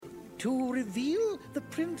To reveal the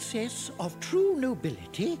princess of true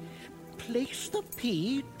nobility, place the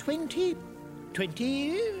P 20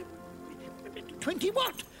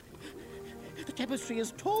 what? The tapestry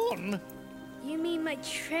is torn. You mean my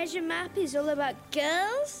treasure map is all about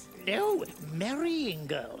girls? No, marrying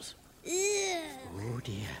girls. Ugh. Oh,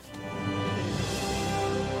 dear.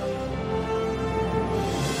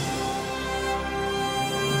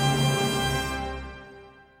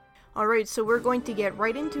 Alright, so we're going to get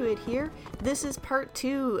right into it here. This is part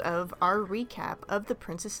 2 of our recap of The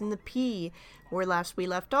Princess and the Pea. Where last we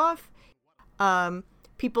left off,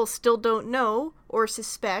 people still don't know or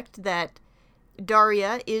suspect that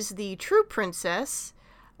Daria is the true princess.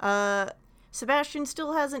 Sebastian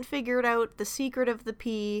still hasn't figured out the secret of the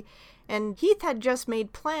pea, and Heath had just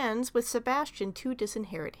made plans with Sebastian to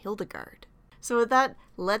disinherit Hildegard. So with that,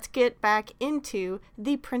 let's get back into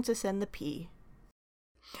The Princess and the Pea.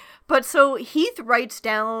 But so Heath writes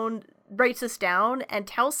this down and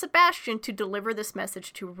tells Sebastian to deliver this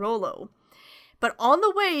message to Rollo. But on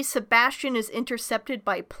the way, Sebastian is intercepted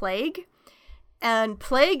by Plague, and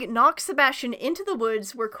Plague knocks Sebastian into the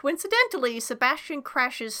woods, where coincidentally Sebastian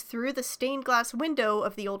crashes through the stained glass window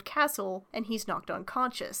of the old castle, and he's knocked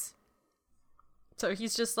unconscious. So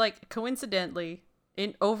he's just like coincidentally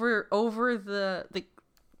in over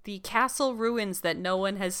the castle ruins that no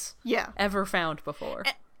one has ever found before.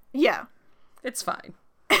 Yeah. It's fine.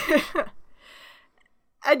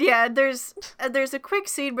 And yeah, there's a quick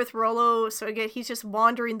scene with Rollo. So again, he's just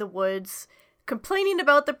wandering the woods, complaining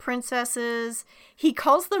about the princesses. He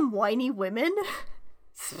calls them whiny women.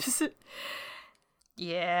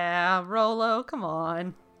 Yeah, Rollo, come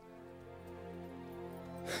on.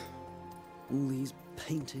 All these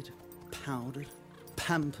painted, powdered,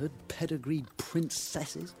 pampered, pedigreed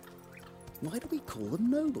princesses. Why do we call them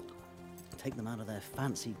noble? Take them out of their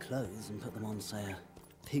fancy clothes and put them on, say, a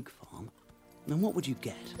pig farm, and what would you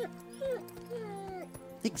get?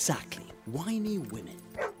 Exactly, whiny women.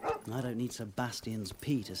 I don't need Sebastian's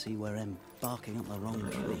pea to see we're embarking up the wrong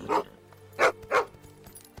tree.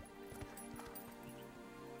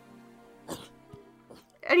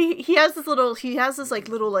 And he has this little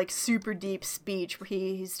super deep speech where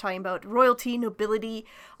he's talking about royalty, nobility,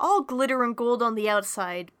 all glitter and gold on the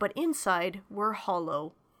outside, but inside we're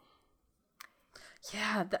hollow.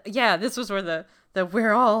 Yeah, this was where the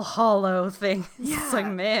we're all hollow thing. Yeah. It's like,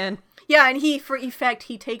 man. Yeah, and for effect,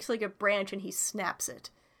 he takes like a branch and he snaps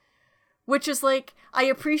it. Which is like, I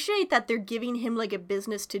appreciate that they're giving him like a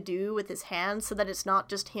business to do with his hands so that it's not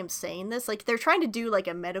just him saying this. Like, they're trying to do like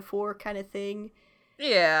a metaphor kind of thing.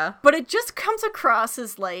 Yeah. But it just comes across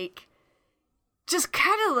as like, just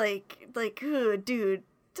kind of like, ugh, dude,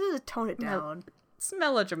 tone it down. It's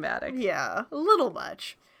melodramatic. Yeah, a little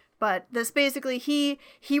much. But this basically, he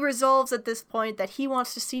resolves at this point that he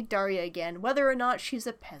wants to see Daria again, whether or not she's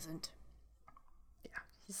a peasant. Yeah,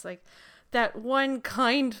 he's like, the one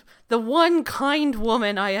kind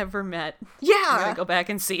woman I ever met. Yeah! I'm gonna go back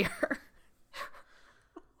and see her.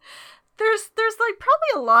 There's like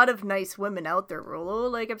probably a lot of nice women out there, Rollo.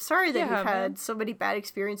 Like, I'm sorry that you've had so many bad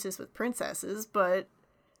experiences with princesses, but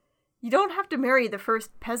you don't have to marry the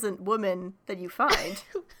first peasant woman that you find.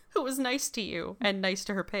 Who was nice to you and nice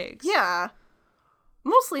to her pigs. Yeah.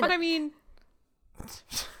 Mostly. But I mean,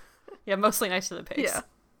 yeah, mostly nice to the pigs. Yeah.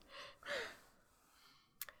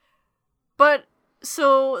 But,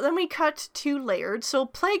 so, then we cut to Laird. So,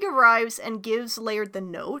 Plague arrives and gives Laird the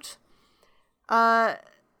note,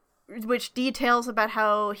 which details about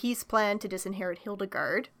how he's planned to disinherit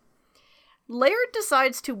Hildegard. Laird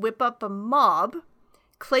decides to whip up a mob,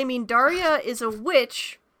 claiming Daria is a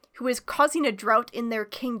witch who is causing a drought in their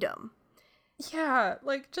kingdom. Yeah,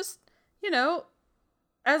 like, just,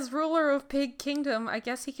 as ruler of Pig Kingdom, I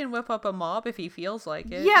guess he can whip up a mob if he feels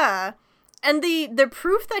like it. Yeah, and the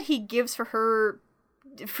proof that he gives for her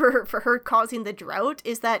causing the drought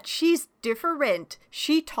is that she's different.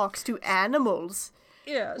 She talks to animals.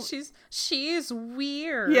 Yeah, she is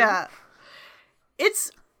weird. Yeah.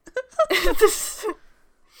 It's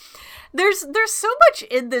there's so much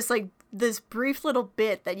in this, like, this brief little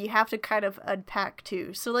bit that you have to kind of unpack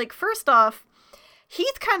too. So, like, first off,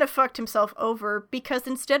 Heath kind of fucked himself over because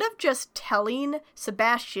instead of just telling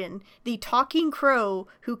Sebastian, the talking crow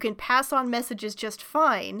who can pass on messages just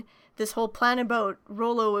fine, this whole plan about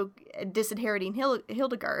Rollo disinheriting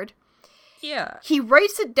Hildegard, yeah, he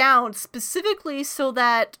writes it down specifically so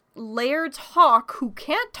that Laird's hawk, who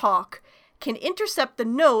can't talk, can intercept the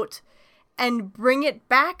note and bring it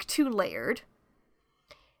back to Laird.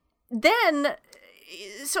 Then,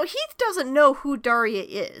 so Heath doesn't know who Daria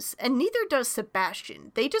is, and neither does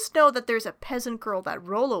Sebastian. They just know that there's a peasant girl that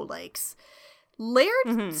Rollo likes.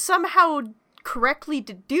 Laird somehow correctly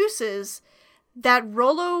deduces that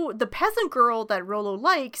Rollo, the peasant girl that Rollo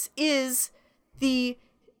likes, is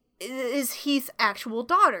Heath's actual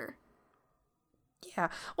daughter. Yeah.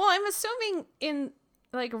 Well, I'm assuming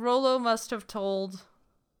Rollo must have told,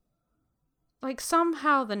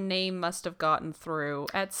 somehow the name must have gotten through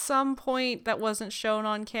at some point that wasn't shown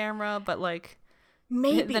on camera, but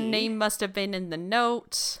maybe the name must have been in the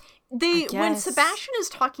note. When Sebastian is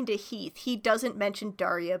talking to Heath, he doesn't mention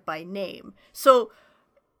Daria by name. So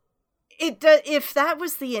if that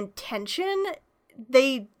was the intention,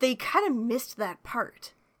 they kind of missed that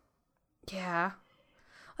part. Yeah.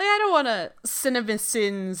 I don't want to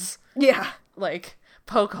CinemaSins. Yeah.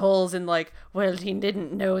 Poke holes in well, he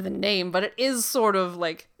didn't know the name, but it is sort of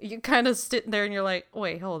you kind of sit there and you're like,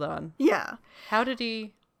 wait, hold on. Yeah. How did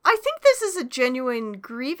he? I think this is a genuine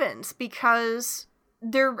grievance because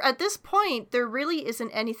at this point, there really isn't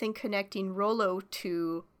anything connecting Rollo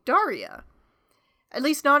to Daria. At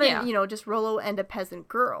least not in, just Rollo and a peasant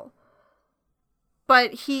girl.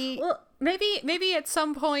 But he... Well, maybe at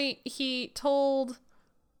some point he told...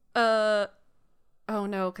 Oh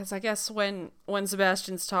no, because I guess when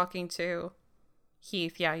Sebastian's talking to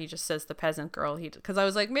Heath, he just says the peasant girl. Because I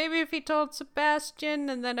was like, maybe if he told Sebastian,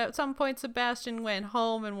 and then at some point Sebastian went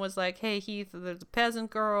home and was like, hey Heath, there's a peasant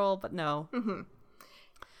girl, but no. Mm-hmm.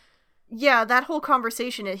 Yeah, that whole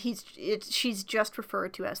conversation, she's just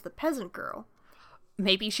referred to as the peasant girl.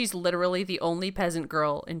 Maybe she's literally the only peasant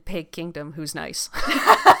girl in Pig Kingdom who's nice.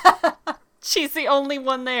 She's the only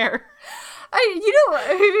one there. Maybe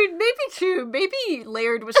too. Maybe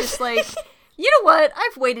Laird was just like, you know what?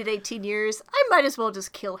 I've waited 18 years. I might as well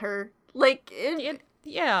just kill her.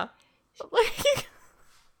 Yeah.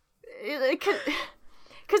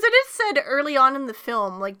 Because it is said early on in the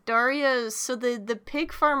film, the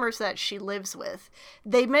pig farmers that she lives with,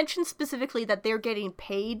 they mention specifically that they're getting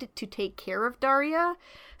paid to take care of Daria.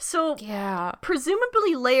 So, yeah.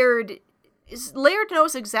 Presumably Laird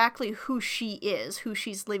knows exactly who she is, who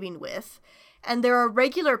she's living with, and there are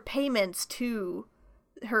regular payments to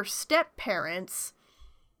her step-parents.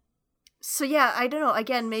 So yeah, I don't know,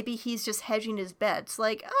 again, maybe he's just hedging his bets.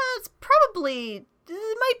 It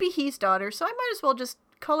might be Heath's daughter, so I might as well just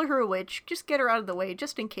call her a witch, just get her out of the way,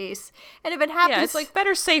 just in case. And if it happens... Yeah, it's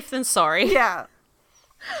better safe than sorry. Yeah.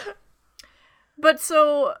 But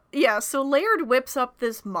so Laird whips up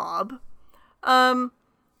this mob. The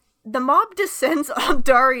mob descends on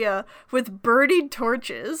Daria with burning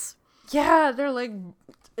torches. Yeah, they're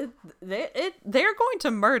they're going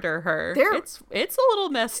to murder her. It's a little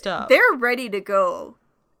messed up. They're ready to go.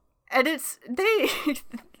 And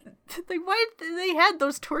why they had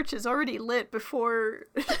those torches already lit before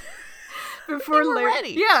Laird.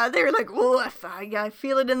 Ready. Yeah, they were like, "Oh, I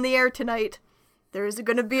feel it in the air tonight. There's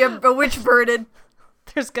going to be a witch burden.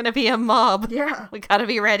 There's going to be a mob. Yeah, we got to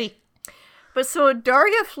be ready." But so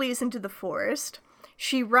Daria flees into the forest.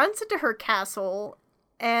 She runs into her castle,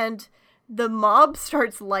 and the mob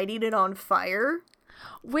starts lighting it on fire,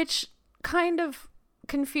 which kind of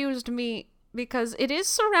confused me. Because it is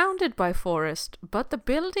surrounded by forest, but the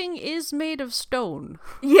building is made of stone.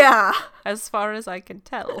 Yeah. As far as I can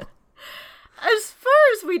tell. As far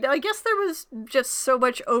as we know, I guess there was just so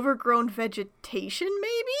much overgrown vegetation,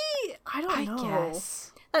 maybe? I don't know. I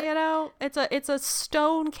guess. It's a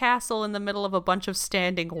stone castle in the middle of a bunch of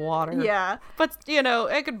standing water. Yeah. But,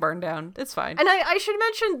 it could burn down. It's fine. And I should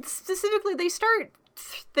mention, specifically, they start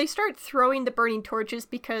throwing the burning torches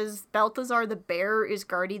because Balthazar the bear is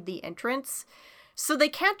guarding the entrance. So they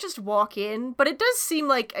can't just walk in, but it does seem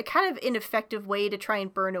like a kind of ineffective way to try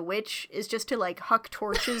and burn a witch is just to huck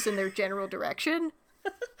torches in their general direction.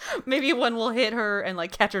 Maybe one will hit her and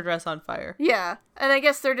catch her dress on fire. Yeah. And I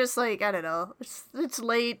guess they're just I don't know. It's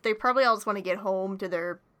late. They probably all just want to get home to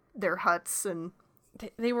their huts and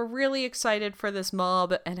they were really excited for this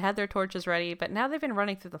mob and had their torches ready, but now they've been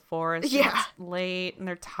running through the forest. Yeah. And it's late and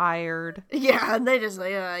they're tired. Yeah, and they just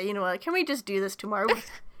you know what? Can we just do this tomorrow?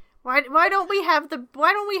 Why don't we have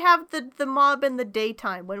the mob in the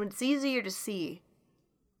daytime when it's easier to see?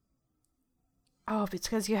 Oh, it's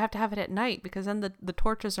because you have to have it at night because then the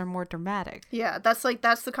torches are more dramatic. Yeah, that's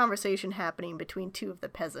the conversation happening between two of the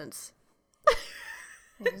peasants.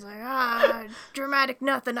 He's like, dramatic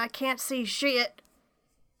nothing. I can't see shit.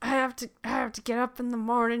 I have to get up in the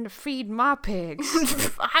morning to feed my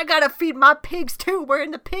pigs. I gotta feed my pigs too. We're in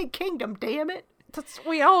the pig kingdom, damn it.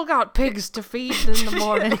 We all got pigs to feed in the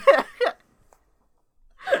morning.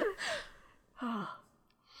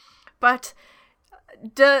 But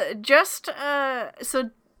just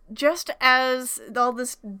as all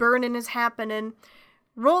this burning is happening,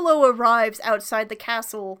 Rollo arrives outside the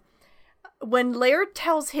castle when Laird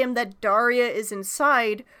tells him that Daria is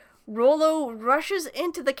inside, Rollo rushes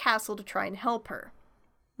into the castle to try and help her.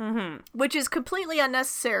 Which is completely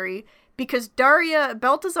unnecessary because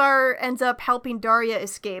Balthazar ends up helping Daria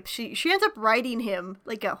escape. She ends up riding him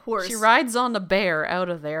like a horse. She rides on a bear out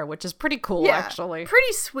of there, which is pretty cool, actually.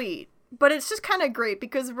 Pretty sweet. But it's just kind of great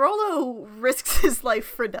because Rollo risks his life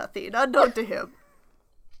for nothing, unknown to him.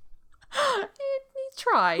 He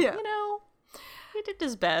tried, you know? He did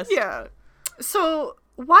his best. Yeah. So,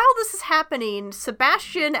 while this is happening,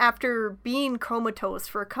 Sebastian, after being comatose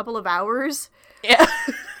for a couple of hours... Yeah.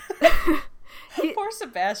 Poor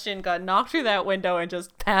Sebastian got knocked through that window and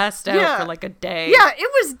just passed out for like a day. Yeah, it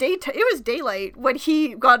was daylight when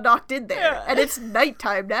he got knocked in there, and it's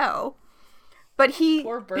nighttime now. But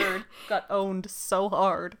Poor bird got owned so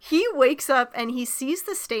hard. He wakes up and he sees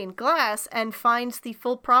the stained glass and finds the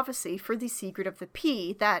full prophecy for the secret of the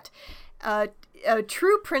pea, that a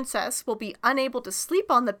true princess will be unable to sleep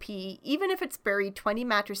on the pea even if it's buried 20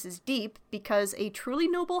 mattresses deep, because a truly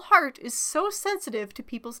noble heart is so sensitive to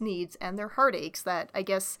people's needs and their heartaches that I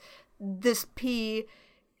guess this pea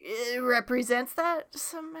represents that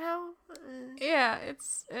somehow. Yeah,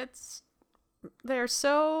 it's their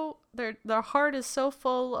heart is so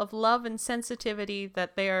full of love and sensitivity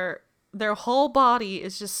that their whole body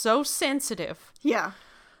is just so sensitive. Yeah.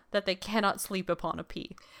 That they cannot sleep upon a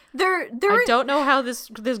pea. I don't know how this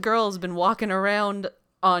girl has been walking around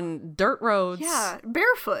on dirt roads. Yeah,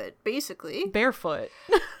 barefoot, basically. Barefoot.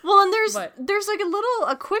 Well, and there's like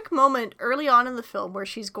a quick moment early on in the film where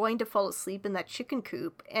she's going to fall asleep in that chicken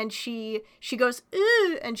coop, and she goes,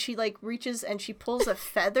 "Ew," and she like reaches and she pulls a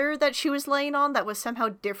feather that she was laying on that was somehow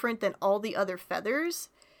different than all the other feathers.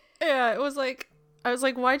 Yeah, I was like,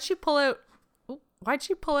 why'd she pull out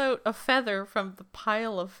a feather from the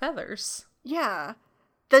pile of feathers? Yeah.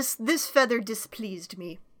 This feather displeased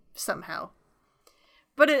me somehow.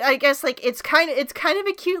 But I guess like it's kind of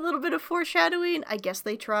a cute little bit of foreshadowing. I guess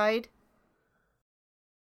they tried.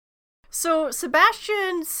 So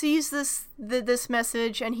Sebastian sees this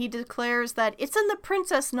message and he declares that it's in the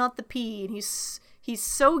princess, not the pea, and he's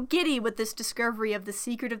so giddy with this discovery of the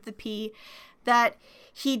secret of the pea that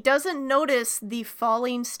he doesn't notice the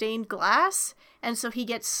falling stained glass, and so he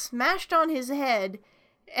gets smashed on his head.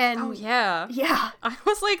 And oh yeah. Yeah. I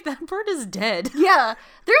was like, that bird is dead. Yeah.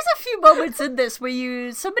 There's a few moments in this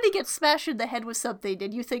where somebody gets smashed in the head with something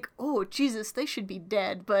and you think, oh Jesus, they should be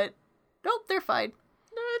dead, but nope, they're fine.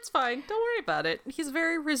 No, it's fine. Don't worry about it. He's a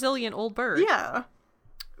very resilient old bird. Yeah.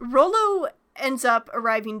 Rollo ends up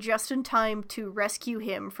arriving just in time to rescue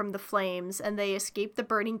him from the flames, and they escape the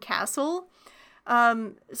burning castle.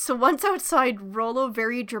 So once outside, Rollo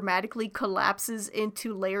very dramatically collapses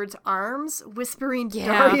into Laird's arms, whispering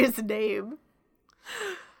Daria's name.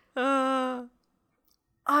 I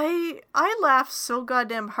laugh so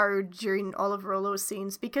goddamn hard during all of Rollo's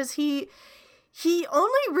scenes because he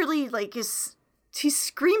only really he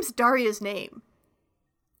screams Daria's name.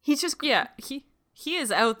 He's just he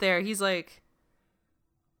is out there. He's like,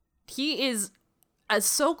 he is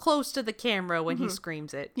so close to the camera when he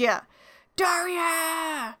screams it. Yeah.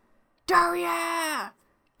 Daria! Daria!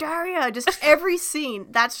 Daria! Just every scene,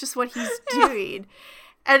 that's just what he's doing.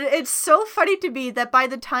 And it's so funny to me that by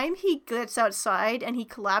the time he gets outside and he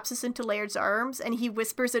collapses into Laird's arms and he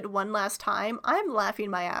whispers it one last time, I'm laughing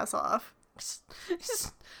my ass off.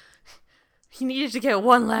 He needed to get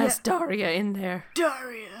one last Daria in there.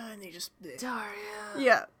 Daria! And they just... Daria!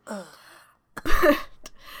 Yeah.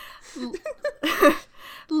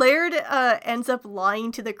 Laird ends up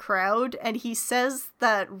lying to the crowd, and he says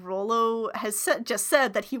that Rollo has just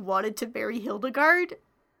said that he wanted to marry Hildegard.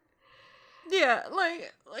 Yeah,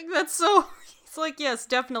 like that's so... It's like, yes,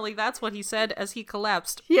 definitely, that's what he said as he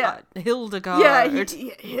collapsed. Yeah. Hildegard. Yeah,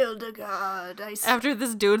 Hildegard. After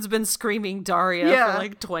this dude's been screaming Daria for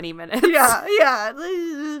like 20 minutes. Yeah.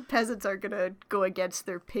 The peasants are gonna go against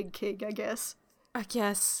their pig king, I guess. I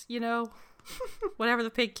guess, whatever the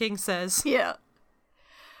pig king says. Yeah.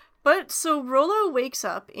 But so Rollo wakes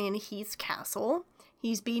up in Heath's castle.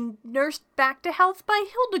 He's being nursed back to health by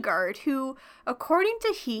Hildegard, who, according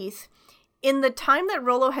to Heath, in the time that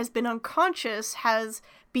Rollo has been unconscious, has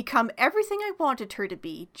become everything I wanted her to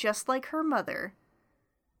be, just like her mother.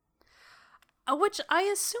 Which I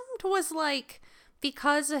assumed was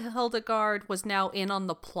because Hildegard was now in on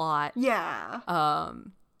the plot. Yeah.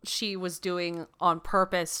 She was doing on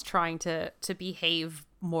purpose, trying to behave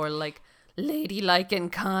more like ladylike and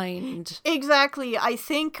kind. Exactly.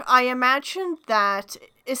 I imagine that,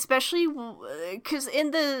 especially because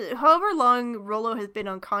in the however long Rollo has been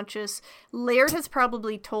unconscious, Laird has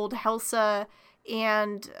probably told Helsa,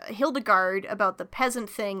 and Hildegard about the peasant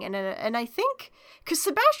thing, and I think because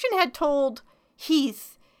Sebastian had told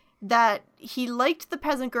Heath that he liked the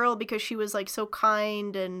peasant girl because she was like so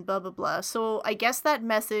kind and blah blah blah. So I guess that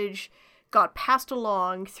message got passed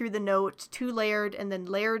along through the note to Laird and then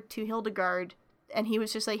Laird to Hildegard, and he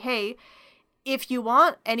was just like, hey, if you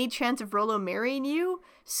want any chance of Rollo marrying you,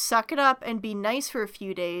 suck it up and be nice for a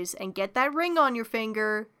few days and get that ring on your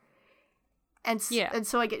finger. And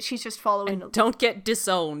so I guess she's just following. And don't get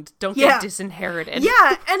disowned. Don't get disinherited.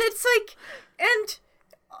 Yeah, and it's like, and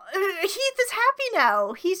Heath is happy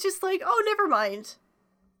now. He's just like, oh, never mind.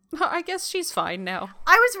 I guess she's fine now.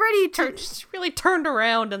 I was ready to. She's really turned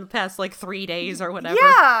around in the past 3 days or whatever.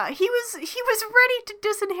 Yeah, he was ready to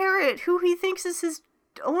disinherit who he thinks is his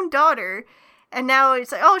own daughter, and now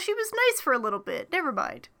it's like, oh, she was nice for a little bit. Never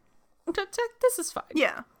mind. This is fine.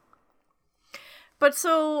 Yeah. But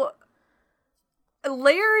so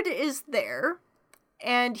Laird is there,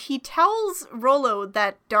 and he tells Rollo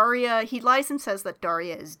that Daria, he lies and says that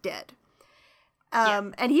Daria is dead.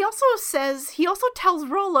 And he also tells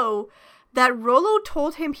Rollo that Rollo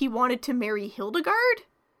told him he wanted to marry Hildegard.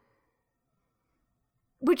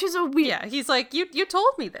 Which is a weird... Yeah, he's like, you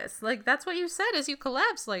told me this. Like, that's what you said as you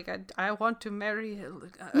collapsed. Like, I want to marry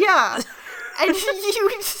Hildegard. Yeah. And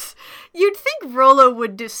you'd think Rollo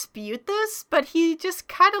would dispute this, but he just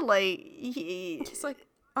kind of he's like,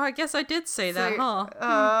 oh, I guess I did say that, like,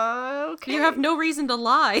 huh? Okay. You have no reason to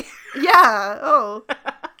lie. Yeah, oh.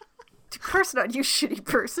 Of course not, you shitty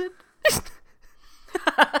person.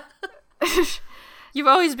 You've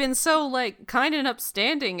always been so, kind and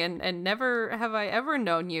upstanding, and never have I ever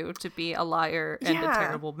known you to be a liar and a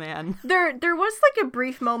terrible man. There was, a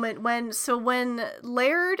brief moment when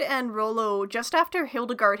Laird and Rollo, just after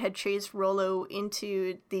Hildegard had chased Rollo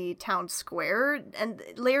into the town square, and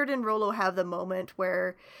Laird and Rollo have the moment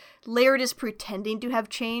where Laird is pretending to have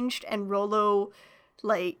changed, and Rollo,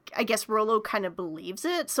 I guess Rollo kind of believes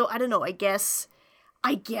it, so I don't know, I guess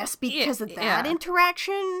because of that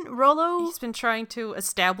interaction, Rollo... He's been trying to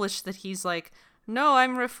establish that he's no,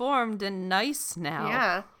 I'm reformed and nice now.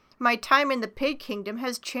 Yeah. My time in the Pig Kingdom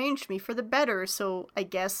has changed me for the better, so I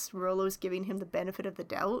guess Rollo's giving him the benefit of the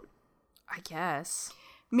doubt. I guess.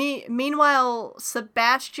 Meanwhile,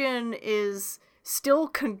 Sebastian is still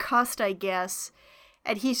concussed, I guess,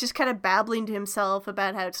 and he's just kind of babbling to himself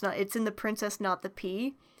about how it's in the princess, not the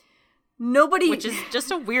pea. Which is just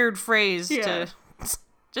a weird phrase to...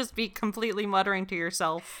 just be completely muttering to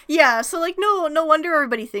yourself. Yeah, so no wonder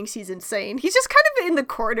everybody thinks he's insane. He's just kind of in the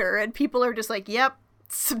corner, and people are just like, yep,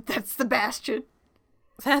 that's Sebastian.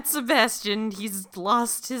 That's Sebastian. He's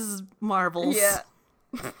lost his marbles. Yeah.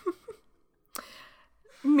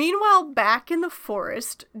 Meanwhile, back in the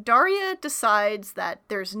forest, Daria decides that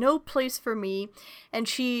there's no place for me, and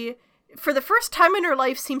she, for the first time in her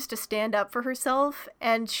life, seems to stand up for herself,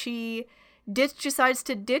 and she... decides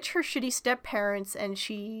to ditch her shitty step-parents, and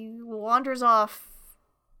she wanders off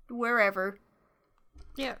wherever.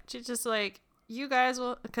 Yeah, she's just you guys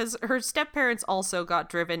will... Because her step-parents also got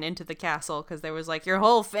driven into the castle, because there was your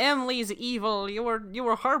whole family's evil, you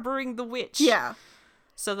were harboring the witch. Yeah.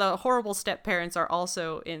 So the horrible step-parents are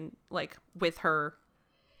also in, with her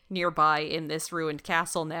nearby in this ruined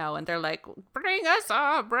castle now, and they're like, bring us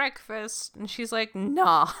our breakfast, and she's like,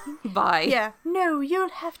 nah, bye. Yeah, no, you'll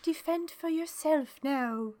have to fend for yourself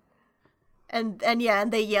now. And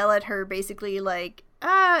they yell at her basically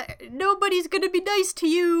nobody's gonna be nice to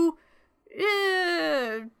you,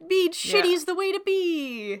 being shitty's the way to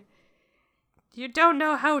be. You don't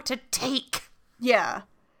know how to take. Yeah,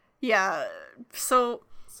 so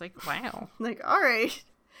it's wow, alright.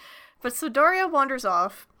 But so Daria wanders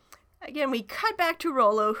off. Again, we cut back to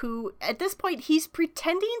Rollo, who, at this point, he's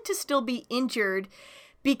pretending to still be injured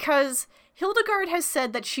because Hildegard has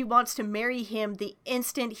said that she wants to marry him the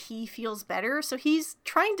instant he feels better, so he's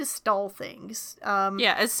trying to stall things.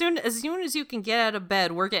 As soon as you can get out of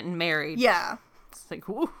bed, we're getting married. Yeah. It's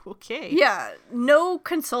ooh, okay. Yeah, no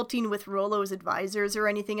consulting with Rollo's advisors or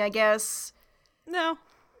anything, I guess. No.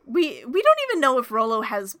 We don't even know if Rollo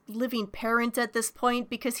has living parents at this point,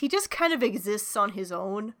 because he just kind of exists on his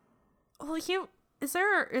own. Well, is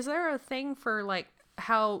there a thing for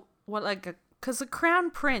because the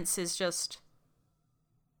crown prince is just,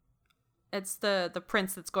 it's the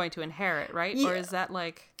prince that's going to inherit, right? Yeah. Or is that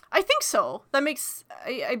I think so. That makes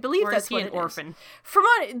I believe or that's is he what an it orphan?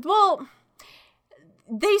 Is.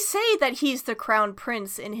 They say that he's the crown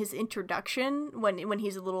prince in his introduction when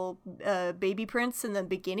he's a little baby prince in the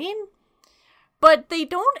beginning, but they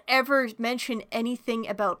don't ever mention anything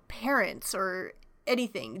about parents or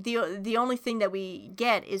anything. The only thing that we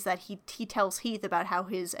get is that he tells Heath about how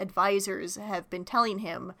his advisors have been telling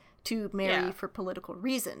him to marry for political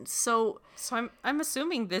reasons. So I'm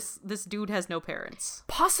assuming this dude has no parents.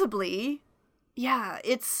 Possibly. Yeah,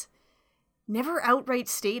 it's never outright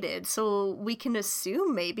stated, so we can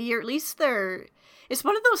assume maybe, or at least it's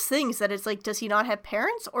one of those things that it's like, does he not have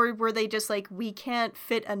parents, or were they just like, we can't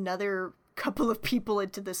fit another couple of people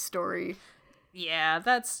into this story? Yeah,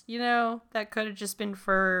 that's, that could have just been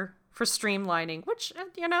for streamlining, which,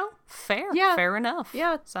 fair. Yeah. Fair enough.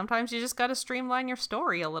 Yeah. Sometimes you just gotta streamline your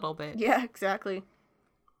story a little bit. Yeah, exactly.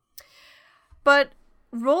 But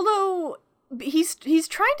Rollo, he's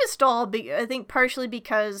trying to stall, I think partially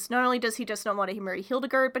because not only does he just not want to marry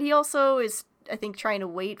Hildegard, but he also is, I think, trying to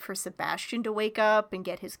wait for Sebastian to wake up and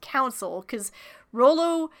get his counsel, because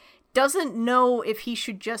Rollo doesn't know if he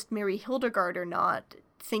should just marry Hildegard or not,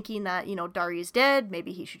 thinking that, Daria's dead,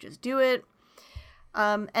 maybe he should just do it.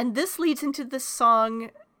 And this leads into the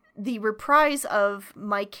song, the reprise of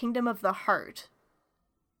My Kingdom of the Heart.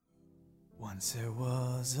 Once there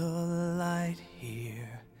was a light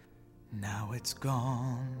here, now it's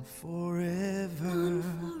gone forever.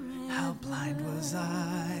 How blind was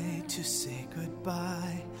I to say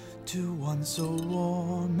goodbye to one so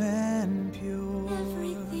warm and pure.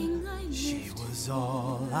 She was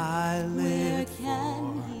all I lived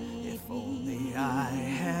for. If only I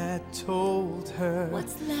had told her.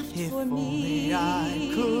 If only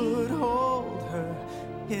I could hold her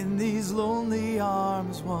in these lonely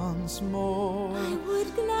arms once more.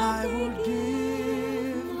 I would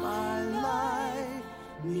give my life,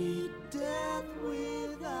 meet death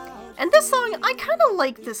without. And this song, I kind of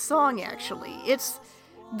like this song, actually. It's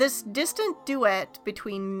this distant duet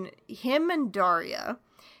between him and Daria,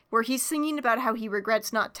 where he's singing about how he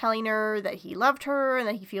regrets not telling her that he loved her and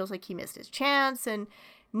that he feels like he missed his chance, and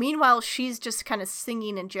meanwhile she's just kind of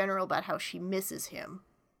singing in general about how she misses him.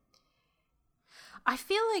 I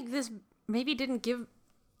feel like this maybe didn't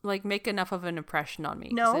make enough of an impression on me.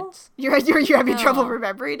 No? You're having trouble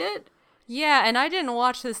remembering it? Yeah, and I didn't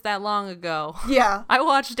watch this that long ago. Yeah. I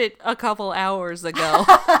watched it a couple hours ago.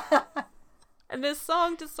 And this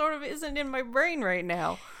song just sort of isn't in my brain right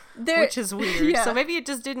now. Which is weird. Yeah. So maybe it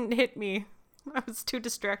just didn't hit me. I was too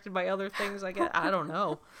distracted by other things. I don't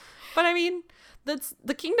know. But I mean, that's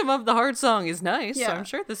the Kingdom of the Heart song is nice. Yeah. So I'm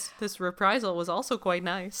sure this reprisal was also quite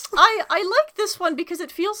nice. I like this one because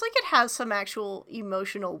it feels like it has some actual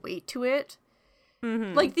emotional weight to it.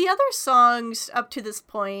 Mm-hmm. Like the other songs up to this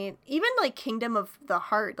point, even like Kingdom of the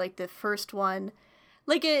Heart, like the first one,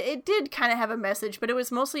 like it did kind of have a message, but it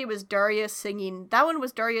was Daria singing. That one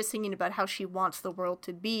was Daria singing about how she wants the world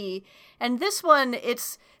to be. And this one,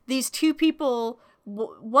 it's these two people,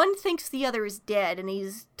 one thinks the other is dead, and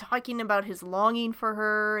he's talking about his longing for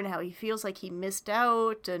her and how he feels like he missed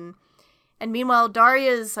out. And meanwhile,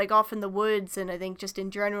 Daria's like off in the woods, and I think just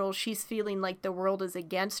in general, she's feeling like the world is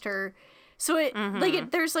against her. So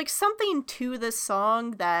there's like something to this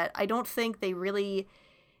song that I don't think they really,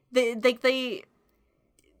 there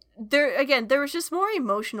was just more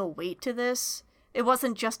emotional weight to this. It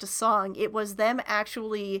wasn't just a song. It was them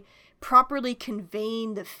actually properly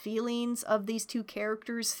conveying the feelings of these two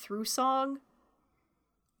characters through song.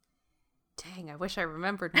 Dang, I wish I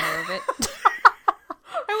remembered more of it.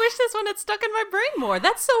 I wish this one had stuck in my brain more.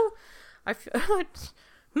 That's so... I feel...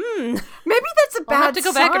 Maybe that's a bad sign. I'll have to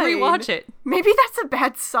go back and rewatch it. Maybe that's a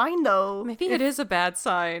bad sign, though. Maybe it is a bad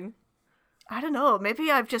sign. I don't know. Maybe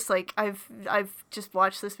I've just like I've just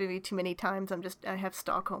watched this movie too many times. I have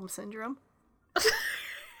Stockholm syndrome.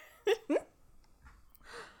 Yeah,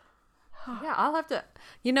 I'll have to.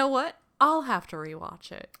 You know what? I'll have to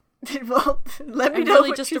rewatch it. Well, let me know.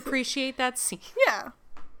 Really, just appreciate that scene. Yeah.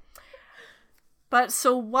 But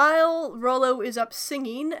so while Rollo is up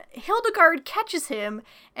singing, Hildegard catches him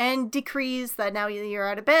and decrees that now you're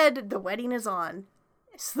out of bed, the wedding is on.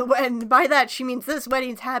 So, and by that she means this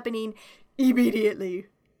wedding's happening immediately.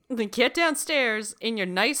 Then get downstairs in your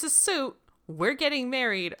nicest suit. We're getting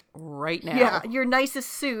married right now. Yeah, your nicest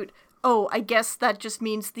suit. Oh, I guess that just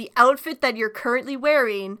means the outfit that you're currently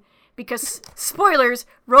wearing. Because, spoilers,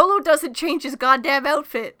 Rollo doesn't change his goddamn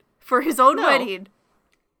outfit for his own wedding.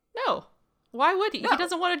 No. Why would he? No. He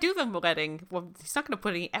doesn't want to do the wedding. Well, he's not going to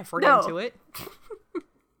put any effort into it.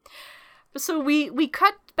 So we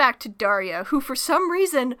cut back to Daria, who for some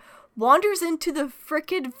reason wanders into the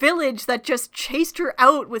frickin' village that just chased her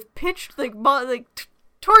out with pitched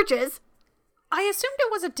torches. I assumed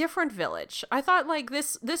it was a different village. I thought like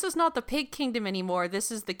this is not the Pig Kingdom anymore.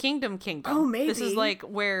 This is the Kingdom. Oh, maybe. This is like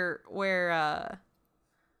where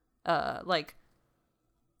like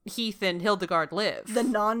Heath and Hildegard live. The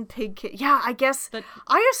non-pig kid. Yeah, I guess.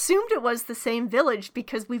 I assumed it was the same village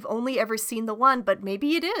because we've only ever seen the one, but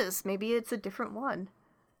maybe it is. Maybe it's a different one.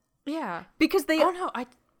 Yeah. Because they... Oh, no.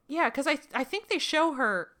 Because I think they show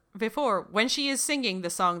her before, when she is singing the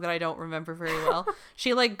song that I don't remember very well,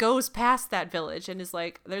 she, like, goes past that village and is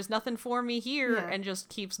like, there's nothing for me here, and just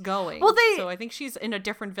keeps going. Well, So I think she's in a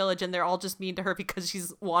different village, and they're all just mean to her because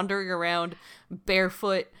she's wandering around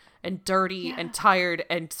barefoot and dirty and tired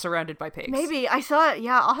and surrounded by pigs. Maybe. I thought,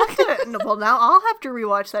 I'll have to... well, now I'll have to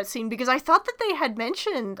rewatch that scene because I thought that they had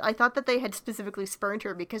mentioned... I thought that they had specifically spurned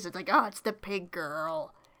her because it's like, oh, it's the pig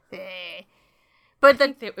girl. But I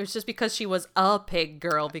think it was just because she was a pig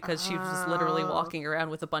girl, because she was literally walking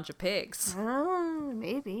around with a bunch of pigs.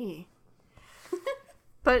 Maybe.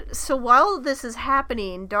 But so while this is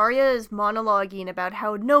happening, Daria is monologuing about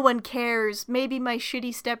how no one cares. Maybe my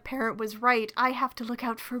shitty step-parent was right. I have to look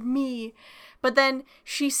out for me. But then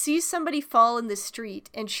she sees somebody fall in the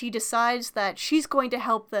street, and she decides that she's going to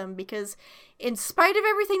help them because in spite of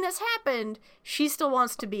everything that's happened, she still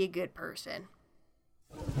wants to be a good person.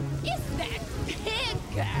 Is that pig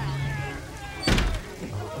girl?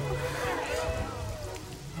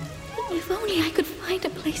 If only I could find a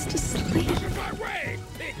place to sleep. My way,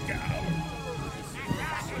 pig girl.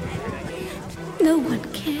 No one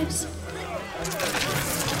cares.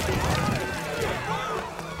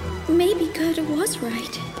 Maybe Gerda was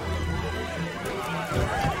right.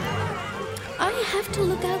 I have to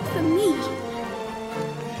look out for me.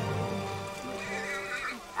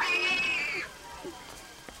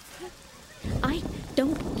 I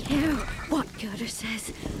don't care what Gerda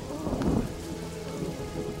says.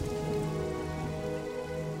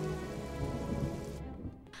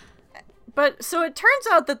 But so it turns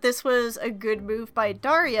out that this was a good move by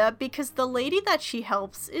Daria because the lady that she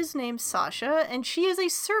helps is named Sasha, and she is a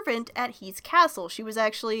servant at Heath's castle. She was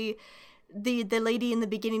actually the lady in the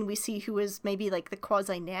beginning we see who is maybe like the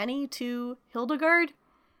quasi-nanny to Hildegard.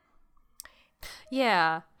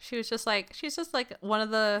 Yeah, she's just like one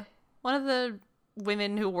of the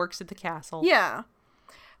women who works at the castle. Yeah.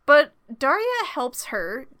 But Daria helps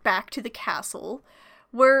her back to the castle,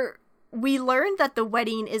 where we learn that the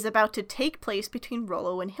wedding is about to take place between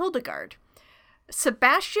Rollo and Hildegard.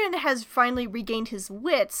 Sebastian has finally regained his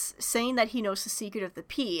wits, saying that he knows the secret of the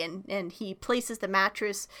pea, and he places the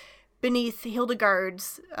mattress beneath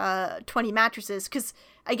Hildegard's 20 mattresses, because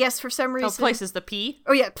I guess for some reason... Oh, places the pea?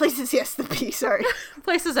 Oh yeah, places, yes, the pea, sorry.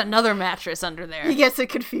 Places another mattress under there. He gets it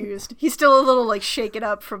confused. He's still a little, like, shaken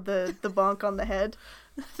up from the bonk on the head.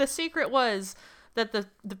 The secret was that the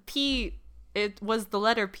P, it was the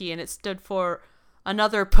letter P, and it stood for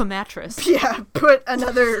another mattress. Yeah, put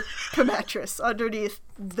another mattress underneath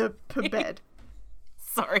the bed.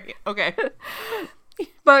 Sorry, okay.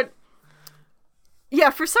 But, yeah,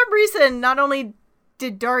 for some reason, not only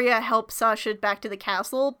did Daria help Sasha back to the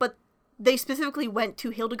castle, but they specifically went to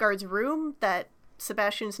Hildegard's room that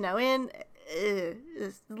Sebastian's now in.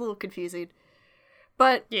 It's a little confusing.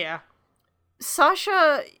 But yeah,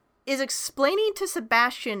 Sasha is explaining to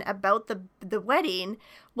Sebastian about the wedding,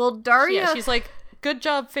 while Daria... Yeah, she's like, good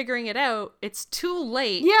job figuring it out. It's too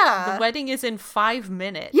late. Yeah. The wedding is in 5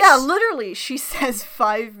 minutes. Yeah, literally, she says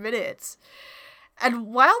 5 minutes.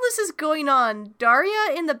 And while this is going on,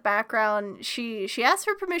 Daria in the background, she asks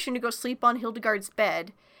for permission to go sleep on Hildegard's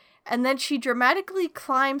bed, and then she dramatically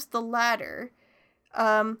climbs the ladder.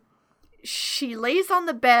 She lays on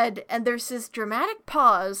the bed, and there's this dramatic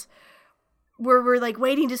pause where we're like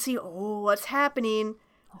waiting to see, what's happening.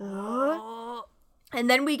 And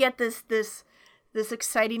then we get this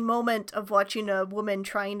exciting moment of watching a woman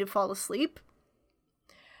trying to fall asleep.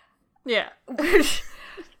 Yeah.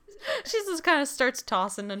 She just kind of starts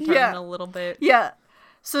tossing and turning a little bit. Yeah.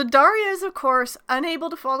 So Daria is, of course,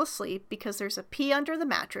 unable to fall asleep because there's a pea under the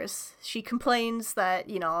mattress. She complains that,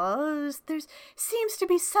 there seems to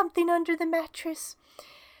be something under the mattress.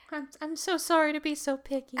 I'm so sorry to be so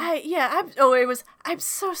picky. I'm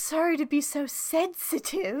so sorry to be so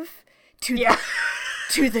sensitive to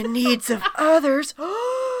the needs of others.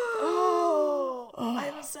 I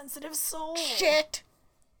have a sensitive soul. Shit.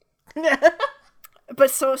 But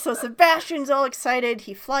so Sebastian's all excited.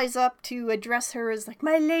 He flies up to address her as like,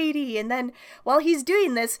 my lady. And then while he's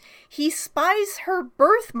doing this, he spies her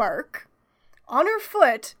birthmark on her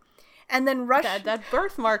foot and then rushes... That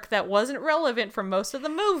birthmark that wasn't relevant for most of the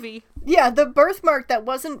movie. Yeah, the birthmark that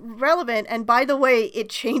wasn't relevant. And by the way, it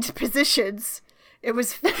changed positions. It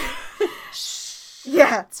was...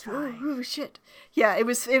 Yeah. Ooh, shit. Yeah, it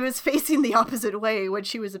was facing the opposite way when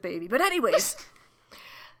she was a baby. But anyways...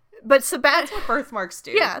 But Sebastian... That's what birthmarks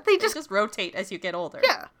do. Yeah, they just rotate as you get older.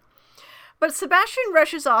 Yeah. But Sebastian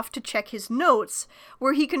rushes off to check his notes,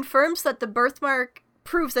 where he confirms that the birthmark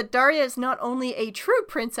proves that Daria is not only a true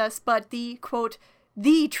princess, but the, quote,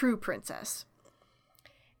 the true princess.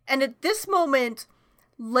 And at this moment,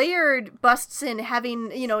 Layard busts in having,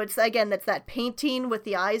 it's, again, that's that painting with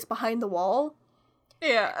the eyes behind the wall.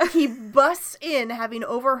 Yeah. He busts in, having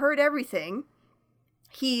overheard everything.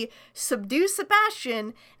 He subdues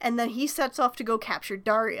Sebastian, and then he sets off to go capture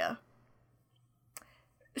Daria.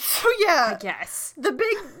 So yeah, I guess the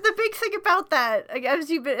big thing about that, as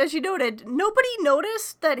you noted, nobody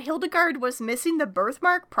noticed that Hildegard was missing the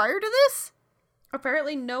birthmark prior to this.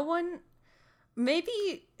 apparently no one,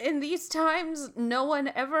 maybe in these times, no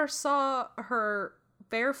one ever saw her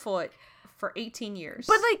barefoot for 18 years.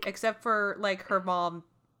 But, like, except for, like, her mom,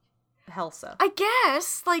 Helsa. I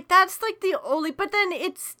guess, like, that's, like, the only, but then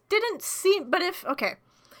it didn't seem, but if, okay,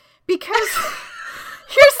 because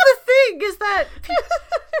here's the thing, is that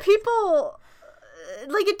people,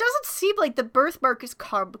 like, it doesn't seem like the birthmark is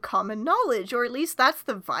common knowledge, or at least that's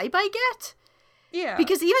the vibe I get. Yeah.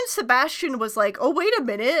 Because even Sebastian was like, oh, wait a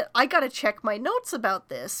minute, I gotta check my notes about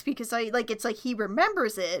this, because it's like he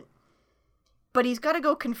remembers it, but he's gotta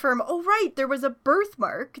go confirm, oh, right, there was a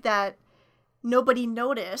birthmark that nobody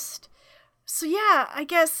noticed. So yeah, I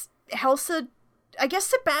guess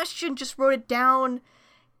Sebastian just wrote it down,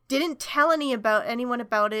 didn't tell anyone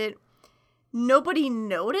about it, nobody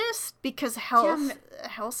noticed, because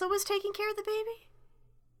Helsa was taking care of the baby?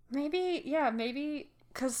 Maybe,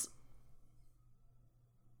 because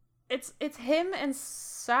it's him and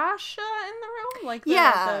Sasha in the room, like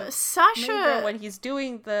Sasha, when he's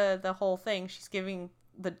doing the whole thing, she's giving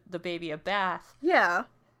the baby a bath. Yeah.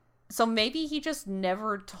 So maybe he just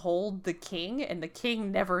never told the king, and the king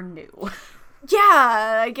never knew.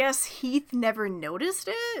 Yeah, I guess Heath never noticed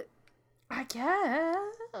it. I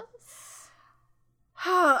guess.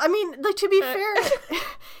 I mean, like, to be fair,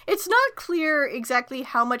 it's not clear exactly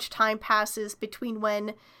how much time passes between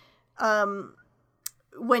when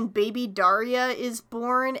baby Daria is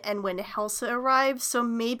born and when Helsa arrives, so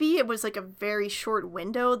maybe it was like a very short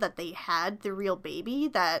window that they had the real baby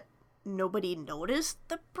that nobody noticed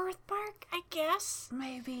the birthmark, I guess.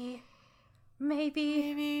 Maybe.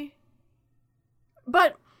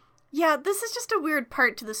 But yeah, this is just a weird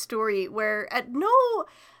part to the story where up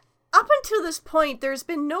until this point, there's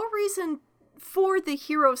been no reason for the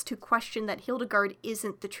heroes to question that Hildegard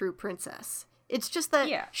isn't the true princess. It's just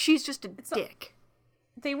that she's just a dick.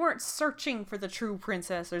 They weren't searching for the true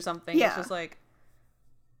princess or something. Yeah. It's just like,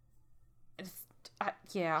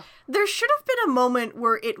 yeah. There should have been a moment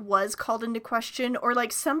where it was called into question, or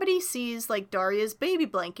like somebody sees like Daria's baby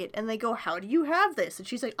blanket and they go, how do you have this? And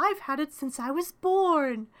she's like, I've had it since I was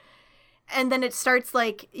born. And then it starts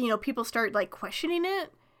like, people start like questioning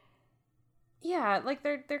it. Yeah, like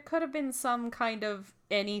there could have been some kind of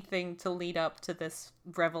anything to lead up to this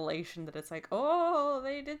revelation that it's like, oh,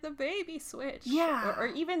 they did the baby switch. Yeah. Or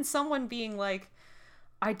even someone being like,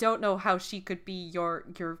 I don't know how she could be your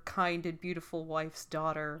kind and beautiful wife's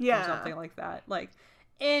daughter. Yeah. Or something like that. Like,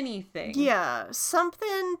 anything. Yeah,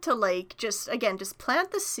 something to like, just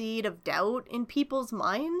plant the seed of doubt in people's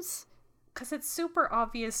minds. Because it's super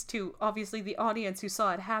obvious to, obviously, the audience who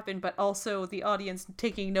saw it happen, but also the audience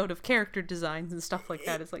taking note of character designs and stuff like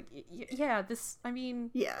that. It's like,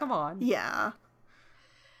 come on. Yeah.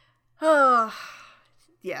 Oh,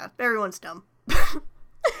 yeah, everyone's dumb.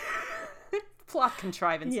 Plot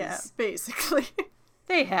contrivances. Yeah, basically.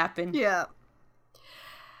 They happen. Yeah.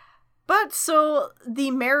 But so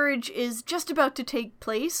the marriage is just about to take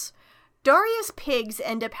place. Daria's pigs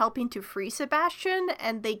end up helping to free Sebastian,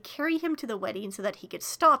 and they carry him to the wedding so that he could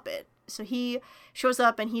stop it. So he shows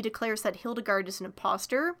up and he declares that Hildegard is an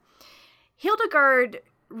imposter. Hildegard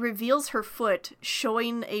reveals her foot,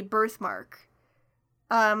 showing a birthmark.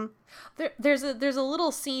 There's a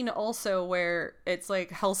little scene also where it's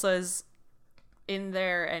like Helsa's in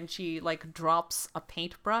there and she like drops a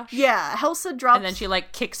paintbrush. Yeah, Helsa drops, and then she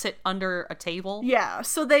like kicks it under a table. Yeah,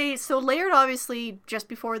 so Layard obviously just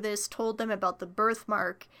before this told them about the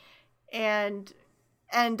birthmark, and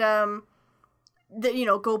go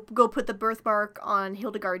put the birthmark on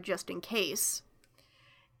Hildegard just in case.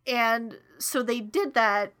 And so they did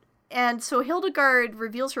that, and so Hildegard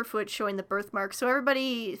reveals her foot showing the birthmark, so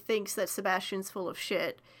everybody thinks that Sebastian's full of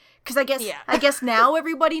shit. Because I guess now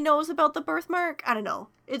everybody knows about the birthmark. I don't know.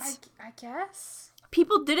 I guess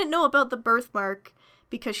people didn't know about the birthmark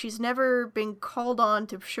because she's never been called on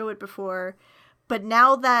to show it before. But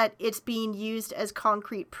now that it's being used as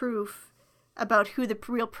concrete proof about who the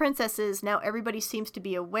real princess is, now everybody seems to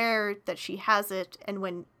be aware that she has it. And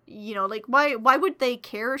when, why would they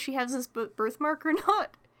care if she has this birthmark or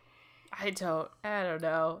not? I don't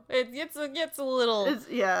know. It gets a little.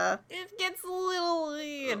 It gets a little,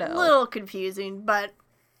 a little confusing. But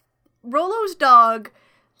Rollo's dog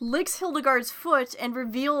licks Hildegard's foot and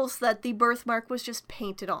reveals that the birthmark was just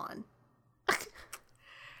painted on.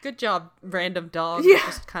 Good job, random dog. Yeah.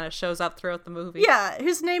 Just kind of shows up throughout the movie. Yeah,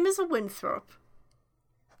 his name is Winthrop.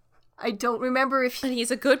 I don't remember if And he's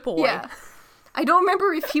a good boy. Yeah. I don't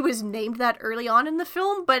remember if he was named that early on in the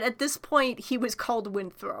film, but at this point he was called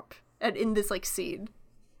Winthrop in this scene.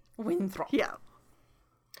 Winthrop. Yeah.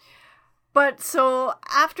 But so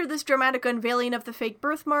after this dramatic unveiling of the fake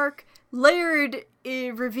birthmark, Laird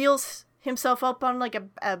reveals himself up on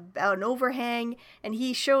an overhang, and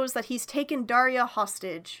he shows that he's taken Daria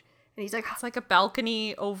hostage. And he's like, it's like a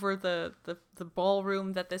balcony over the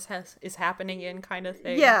ballroom that this is happening in, kind of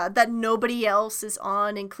thing. Yeah, that nobody else is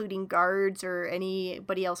on, including guards or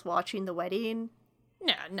anybody else watching the wedding.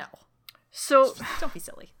 No. So don't be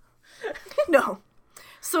silly. No.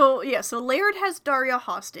 So Laird has Daria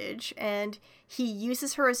hostage, and he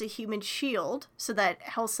uses her as a human shield so that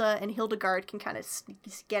Elsa and Hildegard can kind of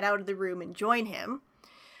get out of the room and join him.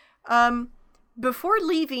 Before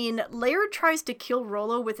leaving, Laird tries to kill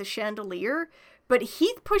Rollo with a chandelier, but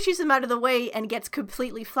Heath pushes him out of the way and gets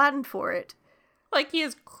completely flattened for it. Like he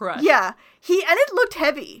is crushed. Yeah, and it looked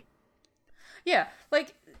heavy. Yeah,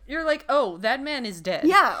 you're like, oh, that man is dead.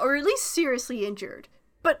 Yeah, or at least seriously injured.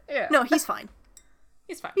 But no, he's fine.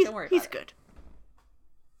 He's fine. Don't worry about he's it. good.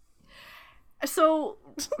 So,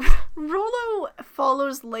 Rollo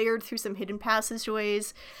follows Laird through some hidden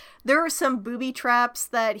passageways. There are some booby traps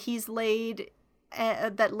that he's laid,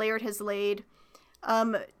 that Laird has laid.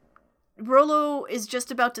 Rollo is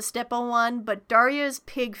just about to step on one, but Daria's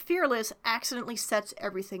pig Fearless accidentally sets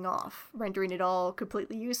everything off, rendering it all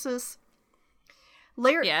completely useless.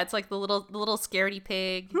 Laird, yeah, it's like the little scaredy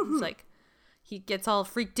pig. He's like, he gets all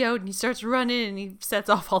freaked out and he starts running and he sets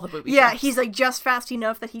off all the booby traps. He's just fast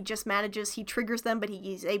enough that he triggers them, but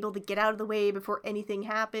he's able to get out of the way before anything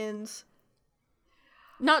happens.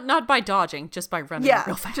 Not by dodging, just by running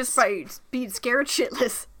real fast. Just by being scared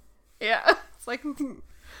shitless. Yeah, it's like, so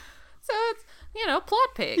it's,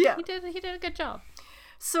 plot pig. Yeah. He did a good job.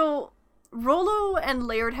 So Rollo and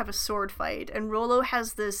Laird have a sword fight, and Rollo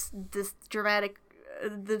has this dramatic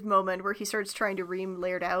the moment where he starts trying to ream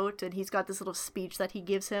Laird out, and he's got this little speech that he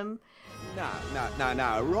gives him.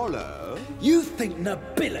 Now, Rollo. You think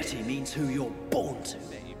nobility means who you're born to?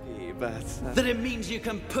 Maybe, but... That it means you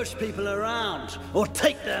can push people around or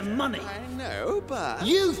take their money? I know, but...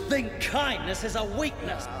 You think kindness is a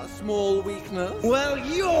weakness? A small weakness? Well,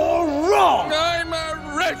 you're wrong! I'm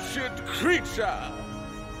a wretched creature!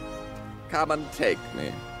 Come and take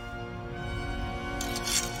me.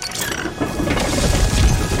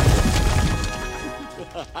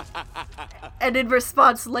 And in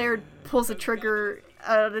response, Laird pulls a trigger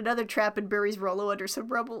on another trap and buries Rollo under some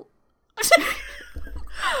rubble.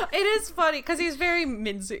 It is funny because he's very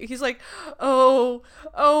mincy. He's like, oh,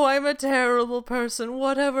 I'm a terrible person.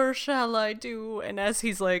 Whatever shall I do? And as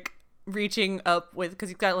he's reaching up because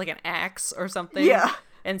he's got an axe or something. Yeah.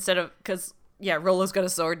 Instead of, because Rollo's got a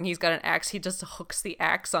sword and he's got an axe. He just hooks the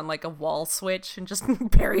axe on a wall switch and just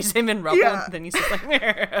buries him in rubble. Yeah. And then he's just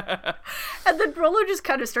And then Rollo just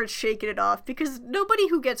kind of starts shaking it off because nobody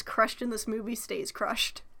who gets crushed in this movie stays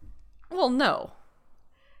crushed. Well, no.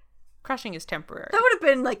 Crushing is temporary. That would have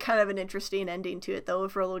been kind of an interesting ending to it, though,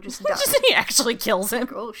 if Rollo just died. He actually kills him.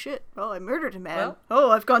 Oh shit! Oh, I murdered a man. Well,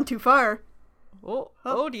 oh, I've gone too far.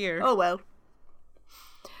 Oh dear. Oh well.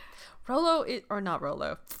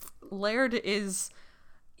 Laird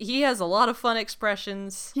he has a lot of fun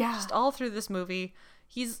expressions. Yeah. Just all through this movie.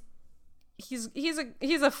 He's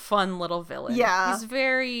a fun little villain. Yeah. He's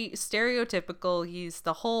very stereotypical. He's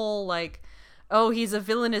the whole he's a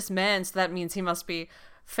villainous man, so that means he must be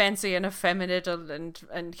fancy and effeminate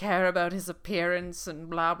and care about his appearance and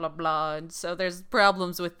blah blah blah. And so there's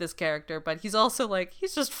problems with this character, but he's also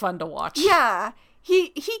he's just fun to watch. Yeah.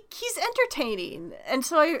 He's entertaining. And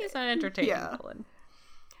so he's an entertaining villain.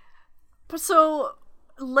 But so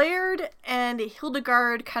Laird and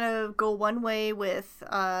Hildegard kind of go one way with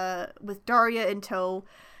Daria in tow.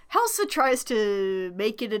 Elsa tries to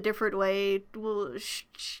make it a different way.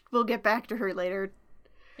 We'll get back to her later.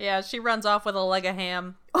 Yeah, she runs off with a leg of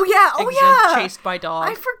ham. Oh yeah! Chased by dogs.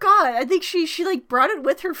 I forgot. I think she brought it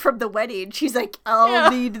with her from the wedding. She's like, I'll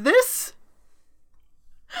need this.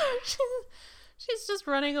 She's just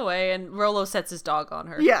running away, and Rollo sets his dog on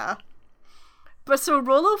her. Yeah. But so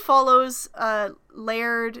Rollo follows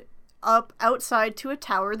Laird up outside to a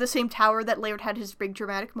tower, the same tower that Laird had his big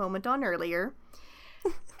dramatic moment on earlier.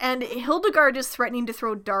 And Hildegard is threatening to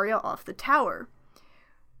throw Daria off the tower.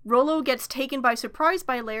 Rollo gets taken by surprise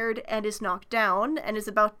by Laird and is knocked down and is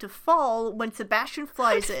about to fall when Sebastian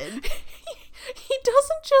flies in. He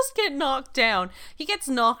doesn't just get knocked down. He gets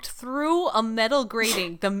knocked through a metal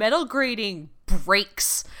grating. The metal grating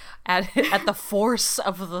breaks at the force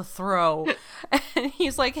of the throw. And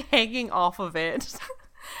he's like hanging off of it.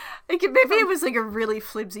 Maybe it was like a really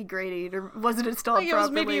flimsy grating, or wasn't installed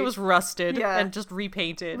properly. Maybe it was rusted and just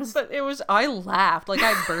repainted. But I laughed. Like,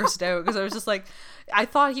 I burst out because I was just like, I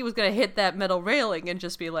thought he was going to hit that metal railing and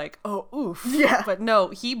just be like, oh, oof. Yeah. But no,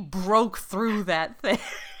 he broke through that thing.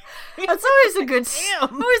 That's always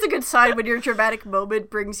a good sign when your dramatic moment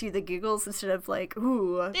brings you the giggles instead of like,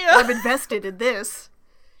 ooh, I'm invested in this.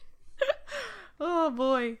 Oh,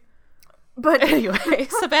 boy. But anyway,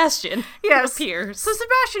 Sebastian appears. So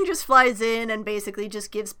Sebastian just flies in and basically just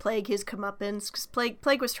gives Plague his comeuppance, because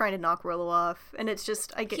Plague was trying to knock Rollo off, and it's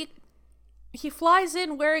just, He flies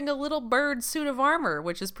in wearing a little bird suit of armor,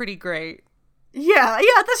 which is pretty great. Yeah,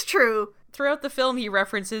 that's true. Throughout the film, he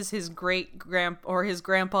references his his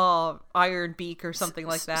grandpa Iron Beak or something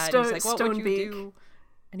like that. And he's like, "What would you do?"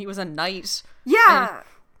 And he was a knight. Yeah.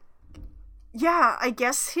 Yeah, I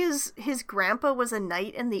guess his grandpa was a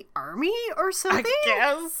knight in the army or something? I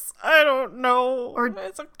guess. I don't know. Or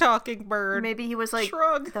it's a talking bird. Maybe he was like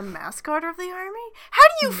Shrug. the mascot of the army? How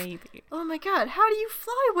do you Maybe. Oh my god, how do you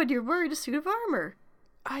fly when you're wearing a suit of armor?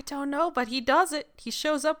 I don't know, but he does it. He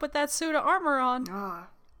shows up with that suit of armor on.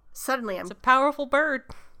 Suddenly It's a powerful bird.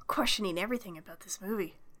 Questioning everything about this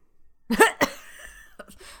movie.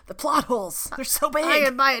 The plot holes. They're so big. I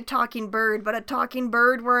admire a talking bird, but a talking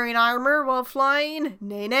bird wearing armor while flying?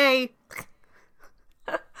 Nay, nay.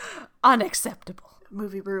 Unacceptable.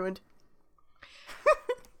 Movie ruined.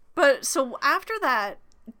 But so after that,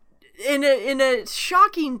 in a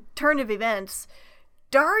shocking turn of events,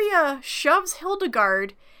 Daria shoves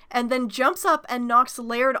Hildegard and then jumps up and knocks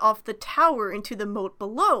Laird off the tower into the moat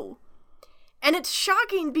below. And it's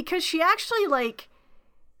shocking because she actually like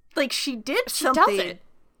she did something. She does it.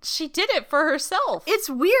 She did it for herself. It's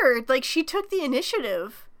weird. Like, she took the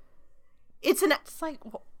initiative. It's like,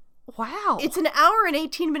 wow. It's an hour and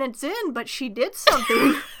 18 minutes in, but she did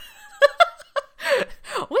something.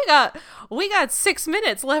 We got 6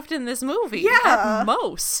 minutes left in this movie. Yeah. At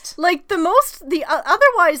most. Like,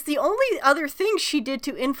 otherwise, the only other thing she did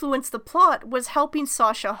to influence the plot was helping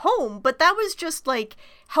Sasha home, but that was just, like,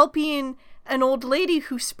 helping an old lady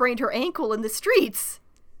who sprained her ankle in the streets.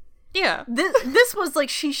 Yeah. This was like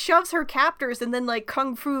she shoves her captors and then like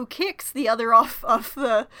kung fu kicks the other off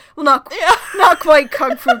the not quite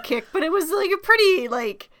kung fu kick, but it was like a pretty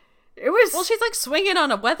like it was. Well, she's like swinging on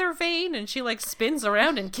a weather vane and she like spins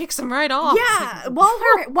around and kicks him right off. Yeah, while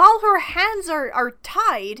her hands are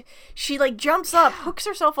tied, she like jumps up, hooks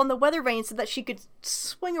herself on the weather vane so that she could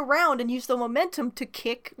swing around and use the momentum to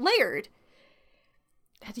kick Laird.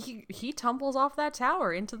 And he tumbles off that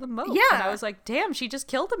tower into the moat. Yeah. And I was like, damn, she just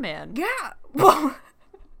killed a man. Yeah. Well,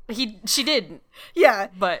 she didn't. Yeah.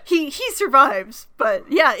 But he survives. But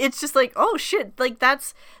yeah, it's just like, oh shit, like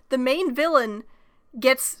that's the main villain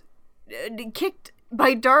gets kicked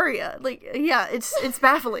by Daria. Like, yeah, it's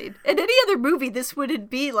baffling. In any other movie, this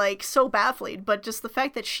wouldn't be like so baffling, but just the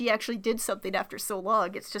fact that she actually did something after so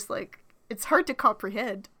long, it's just like, it's hard to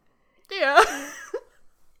comprehend. Yeah.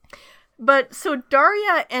 But so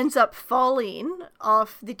Daria ends up falling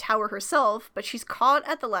off the tower herself, but she's caught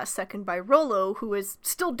at the last second by Rollo, who is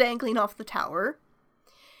still dangling off the tower.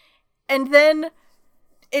 And then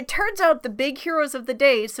it turns out the big heroes of the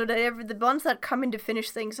day, so that the ones that come in to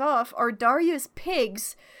finish things off, are Daria's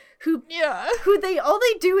pigs, who all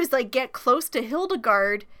they do is like get close to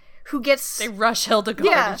Hildegard, who gets... They rush Hildegard,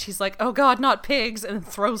 and she's like, oh god, not pigs, and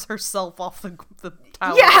throws herself off the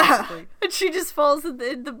tower. Yeah! Basically. And she just falls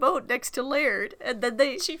in the boat next to Laird, and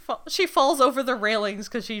then She falls over the railings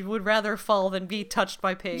because she would rather fall than be touched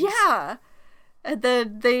by pigs. Yeah! And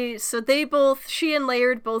then she and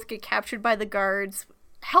Laird both get captured by the guards.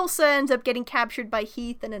 Helsa ends up getting captured by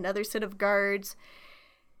Heath and another set of guards.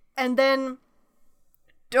 And then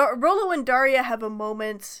Rollo and Daria have a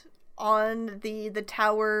moment on the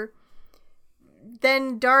tower.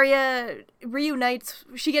 Then Daria reunites.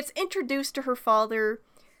 She gets introduced to her father,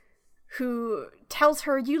 who tells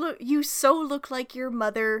her, you so look like your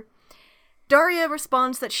mother. Daria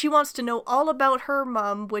responds that she wants to know all about her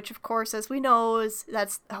mom, which of course, as we know,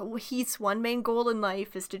 that's Heath's one main goal in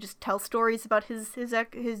life, is to just tell stories about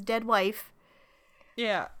his dead wife.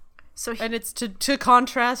 Yeah. So and it's to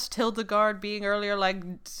contrast Hildegard being earlier like,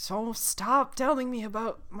 so stop telling me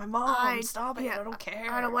about my mom. Stop it. I don't care.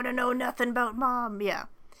 I don't want to know nothing about mom. Yeah.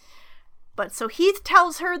 But so Heath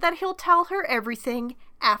tells her that he'll tell her everything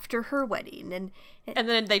after her wedding. And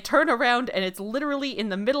then they turn around and it's literally in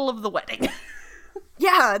the middle of the wedding.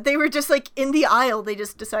 Yeah, they were just like in the aisle. They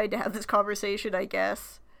just decided to have this conversation, I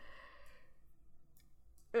guess.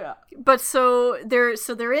 Yeah. But so they're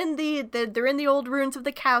in the old ruins of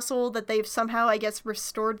the castle that they've somehow, I guess,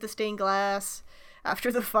 restored the stained glass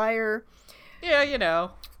after the fire. Yeah, you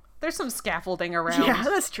know, there's some scaffolding around. Yeah,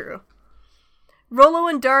 that's true. Rollo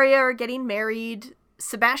and Daria are getting married.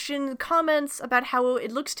 Sebastian comments about how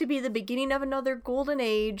it looks to be the beginning of another golden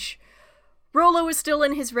age. Rollo is still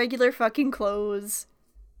in his regular fucking clothes.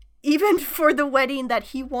 Even for the wedding that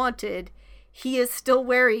he wanted, he is still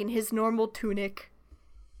wearing his normal tunic.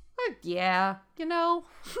 Yeah, you know,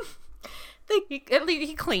 at least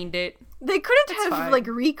he cleaned it. They couldn't It's have fine. like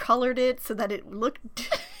recolored it so that it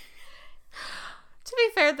looked. To be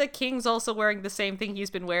fair, the king's also wearing the same thing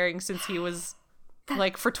he's been wearing since he was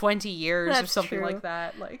like for 20 years or That's something true. like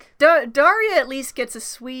that. Like, Daria at least gets a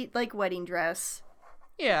sweet like wedding dress,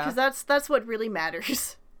 yeah, because that's what really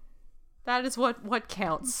matters. that is what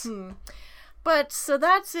counts. But so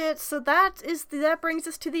that's it. So that brings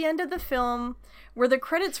us to the end of the film, where the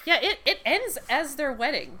credits. Yeah, it ends as their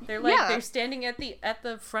wedding. They're like Yeah. they're standing at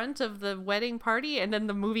the front of the wedding party, and then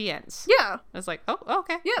the movie ends. Yeah, It's like, oh,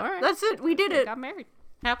 okay, yeah, all right. that's it. We did They it. got married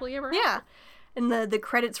happily ever after. Yeah, and the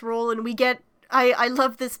credits roll, and we get. I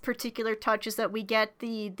love this particular touch is that we get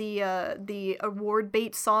the award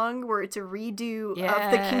bait song where it's a redo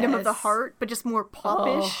of the Kingdom of the Yes. Heart, but just more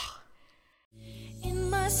popish. Oh.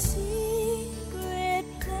 In my secret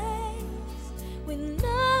place, with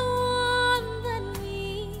no one but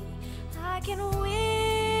me, I can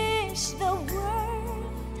wish the world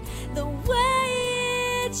the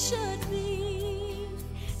way it should be.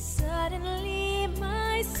 Suddenly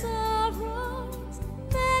my sorrows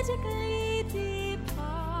magically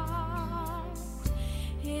depart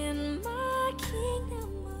in my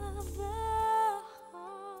kingdom of the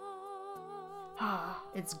heart.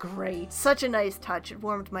 It's great. Such a nice touch. It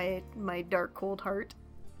warmed my dark, cold heart.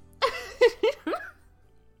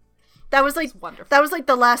 That was like wonderful. That was like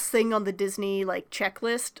the last thing on the Disney like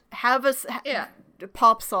checklist. Have us Yeah. a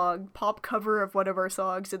pop cover of one of our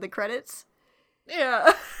songs in the credits.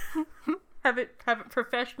 Yeah. have it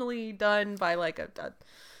professionally done by like a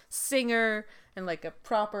singer and like a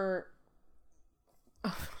proper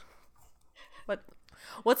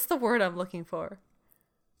what's the word I'm looking for?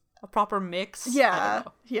 A proper mix? I Yeah, don't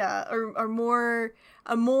know. yeah, or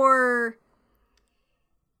a more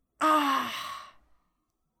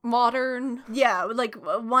Modern. yeah, like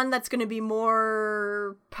one that's going to be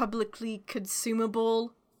more publicly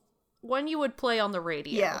consumable. One you would play on the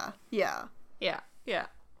radio. Yeah, yeah. Yeah.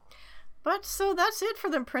 But so that's it for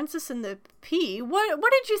The Princess and the Pea.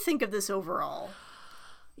 What did you think of this overall?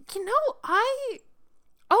 You know,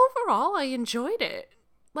 overall I enjoyed it.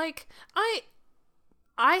 Like,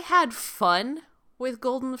 I had fun with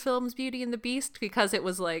Golden Films Beauty and the Beast because it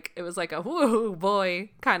was like a whoo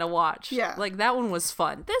boy kind of watch. Yeah. Like that one was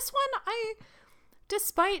fun. This one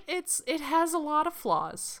despite it has a lot of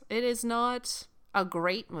flaws. It is not a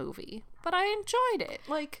great movie, but I enjoyed it.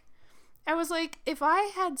 Like I was like, if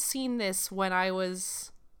I had seen this when I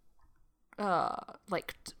was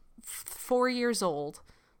 4 years old,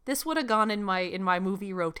 this would have gone in my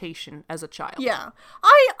movie rotation as a child. Yeah,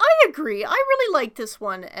 I agree. I really like this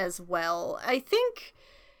one as well. I think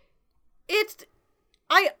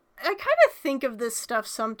I kind of think of this stuff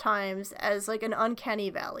sometimes as like an uncanny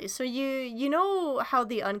valley. So you know how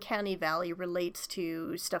the uncanny valley relates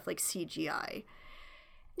to stuff like CGI.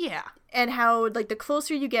 Yeah. And how like the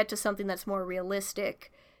closer you get to something that's more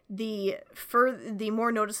realistic, the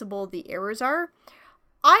more noticeable the errors are.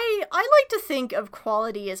 I like to think of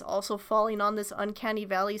quality as also falling on this uncanny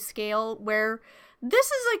valley scale, where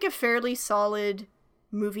this is like a fairly solid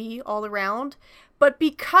movie all around, but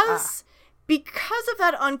because of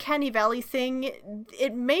that uncanny valley thing,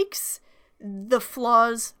 it makes the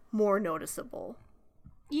flaws more noticeable.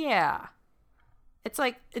 Yeah. It's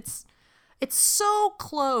like it's so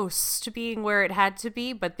close to being where it had to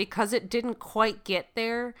be, but because it didn't quite get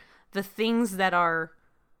there, the things that are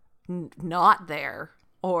not there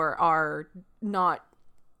or are not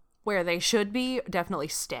where they should be definitely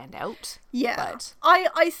stand out. Yeah. But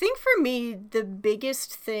I think for me, the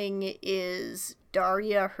biggest thing is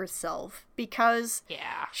Daria herself, because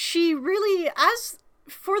yeah. she really, as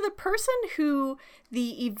for the person who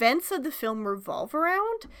the events of the film revolve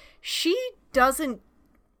around, she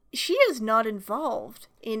is not involved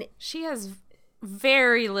in. She has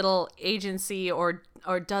very little agency or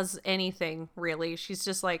does anything really. She's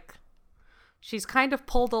just like, she's kind of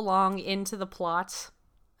pulled along into the plot,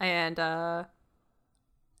 and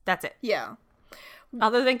that's it. Yeah.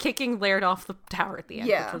 Other than kicking Laird off the tower at the end,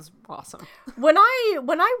 Yeah. which was awesome. When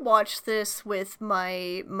I watched this with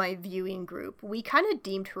my viewing group, we kind of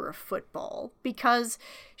deemed her a football because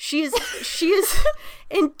she is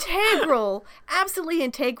integral, absolutely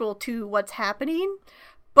integral to what's happening,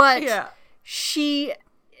 but she,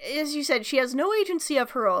 as you said, she has no agency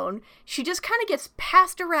of her own. She just kind of gets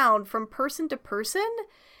passed around from person to person.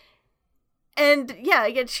 And yeah,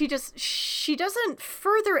 again, she doesn't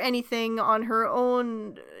further anything on her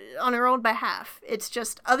own behalf. It's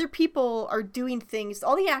just other people are doing things.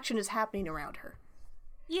 All the action is happening around her.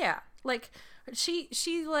 Yeah, like she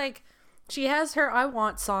has her I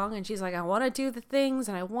want song, and she's like, I want to do the things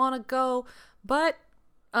and I want to go, but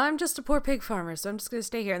I'm just a poor pig farmer, so I'm just gonna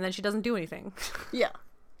stay here. And then she doesn't do anything. Yeah,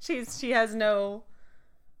 she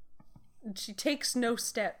takes no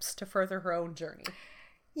steps to further her own journey.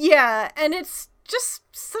 Yeah, and it's just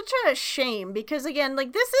such a shame because, again,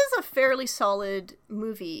 like, this is a fairly solid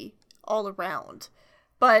movie all around.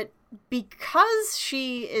 But because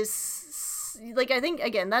she is, like, I think,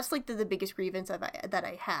 again, that's, like, the biggest grievance that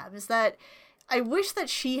I have, is that I wish that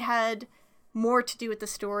she had more to do with the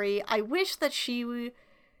story. I wish that she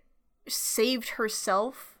saved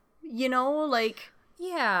herself, you know, like...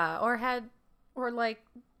 Yeah, or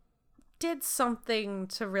did something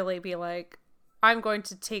to really be like, I'm going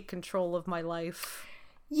to take control of my life.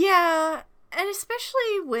 Yeah, and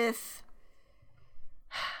especially with...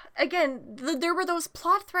 Again, there were those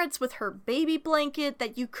plot threads with her baby blanket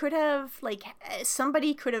that you could have, like,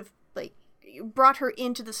 somebody could have, like, brought her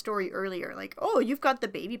into the story earlier. Like, oh, you've got the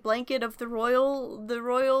baby blanket of the royal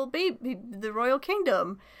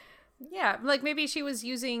kingdom. Yeah, like, maybe she was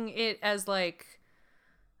using it as, like...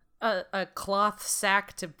 A cloth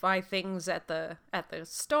sack to buy things at the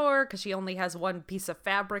store because she only has one piece of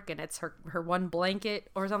fabric and it's her one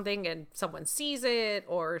blanket or something, and someone sees it,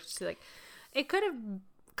 or she, like, it could have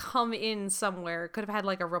come in somewhere. It could have had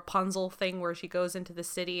like a Rapunzel thing where she goes into the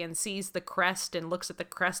city and sees the crest and looks at the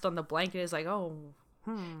crest on the blanket and is like, oh,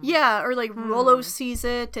 yeah, or like Rollo sees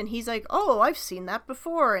it and he's like, oh, I've seen that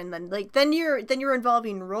before, and then you're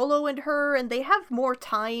involving Rollo and her, and they have more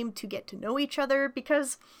time to get to know each other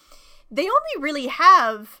because they only really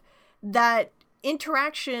have that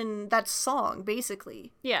interaction, that song,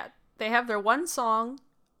 basically. Yeah, they have their one song.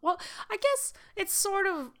 Well, I guess it's sort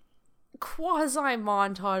of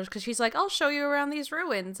quasi-montage, because she's like, I'll show you around these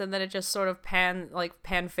ruins, and then it just sort of pan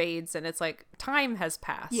fades, and it's like, time has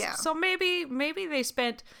passed. Yeah. So maybe they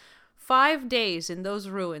spent 5 days in those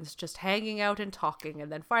ruins just hanging out and talking,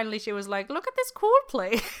 and then finally she was like, look at this cool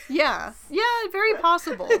place. Yeah, very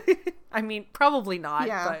possible. I mean, probably not,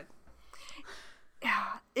 but...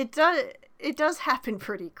 Yeah, it does happen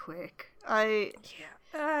pretty quick.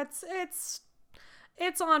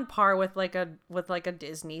 It's on par with like a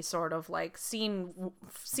Disney sort of like scene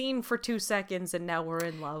for 2 seconds and now we're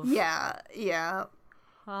in love. Yeah.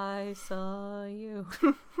 I saw you.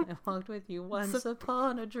 I walked with you once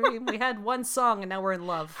upon a dream. We had one song and now we're in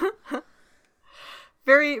love.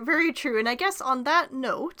 Very, very true. And I guess on that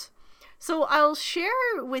note, so I'll share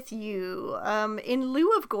with you, in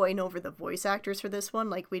lieu of going over the voice actors for this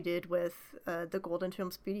one, like we did with the Golden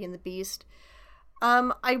Films Beauty and the Beast,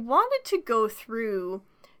 I wanted to go through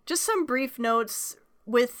just some brief notes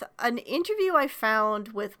with an interview I found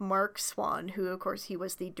with Mark Swan, who, of course, he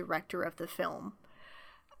was the director of the film.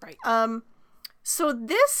 Right. So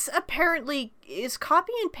this apparently is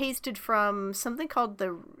copy and pasted from something called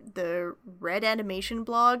the Red Animation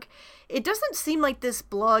blog. It doesn't seem like this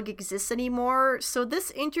blog exists anymore. So this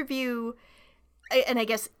interview, and I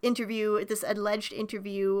guess this alleged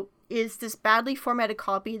interview, is this badly formatted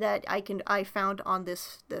copy that I found on the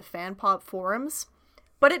FanPop forums.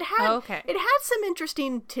 But it had some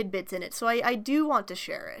interesting tidbits in it, so I do want to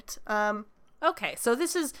share it. Okay, so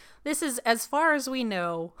this is as far as we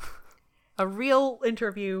know, a real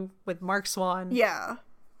interview with Mark Swan. Yeah,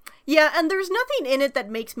 and there's nothing in it that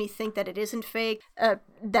makes me think that it isn't fake,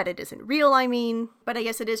 that it isn't real, I mean. But I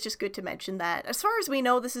guess it is just good to mention that, as far as we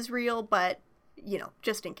know, this is real, but,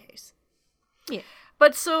 just in case. Yeah.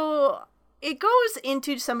 But so, it goes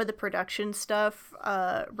into some of the production stuff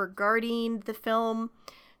regarding the film.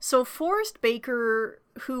 So Forrest Baker,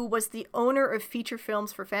 who was the owner of Feature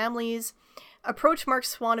Films for Families, approached Mark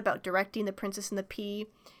Swan about directing The Princess and the Pea.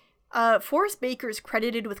 Forrest Baker is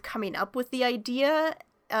credited with coming up with the idea.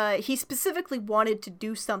 He specifically wanted to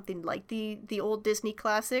do something like the old Disney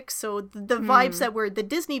classics, so the vibes the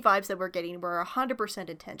Disney vibes that we're getting were 100%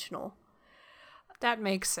 intentional. That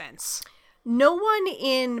makes sense. No one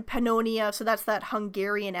in Pannonia, so that's that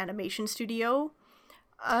Hungarian animation studio.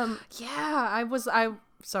 I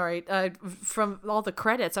sorry, from all the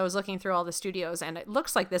credits, I was looking through all the studios, and it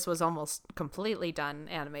looks like this was almost completely done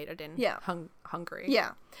animated in Hungary.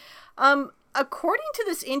 Yeah. According to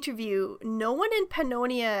this interview, no one in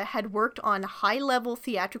Pannonia had worked on high-level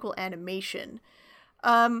theatrical animation.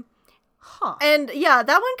 And yeah,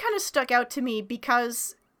 that one kind of stuck out to me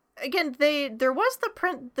because, again, there was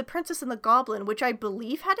the Princess and the Goblin, which I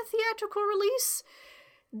believe had a theatrical release.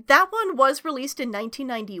 That one was released in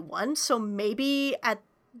 1991, so maybe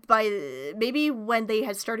when they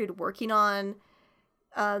had started working on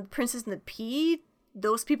Princess and the Pea,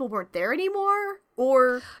 those people weren't there anymore,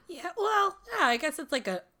 or I guess it's like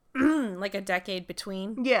a like a decade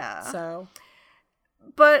between. Yeah. So,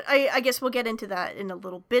 but I guess we'll get into that in a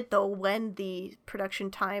little bit, though, when the production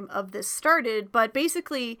time of this started. But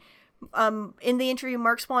basically, in the interview,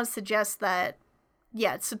 Mark Swan suggests that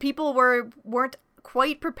so people weren't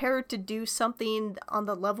quite prepared to do something on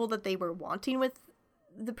the level that they were wanting with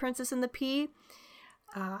the Princess and the Pea.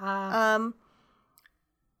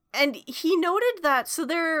 And he noted that,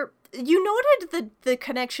 you noted the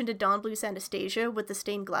connection to Don Bluth's Anastasia with the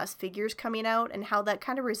stained glass figures coming out and how that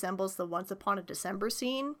kind of resembles the Once Upon a December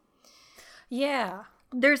scene. Yeah.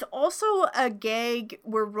 There's also a gag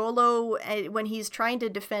where Rollo, when he's trying to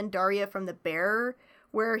defend Daria from the bear,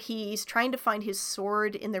 where he's trying to find his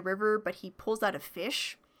sword in the river, but he pulls out a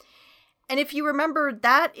fish. And if you remember,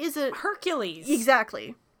 that is a... Hercules.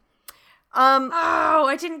 Exactly.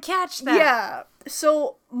 I didn't catch that. Yeah.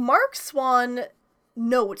 So Mark Swan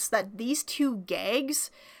notes that these two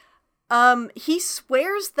gags, he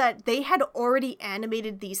swears that they had already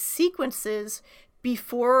animated these sequences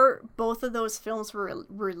before both of those films were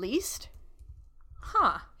released.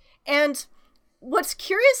 Huh. And what's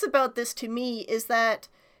curious about this to me is that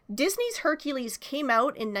Disney's Hercules came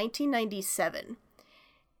out in 1997.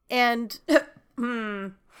 And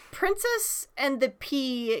Princess and the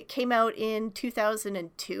Pea came out in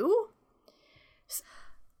 2002.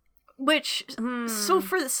 Which,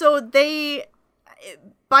 so they,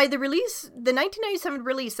 by the 1997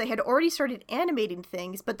 release, they had already started animating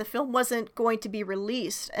things, but the film wasn't going to be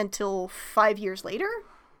released until 5 years later.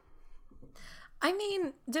 I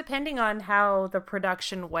mean, depending on how the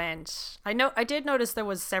production went, I did notice there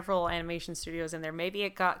was several animation studios in there. Maybe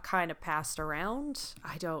it got kind of passed around.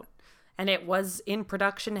 And it was in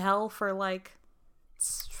production hell for like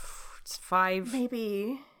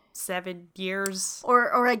 7 years,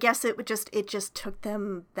 or I guess it just took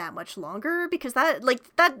them that much longer, because that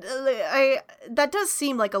does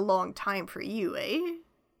seem like a long time for you, eh?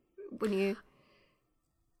 When you,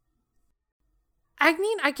 I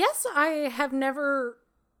mean, I guess I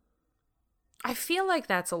feel like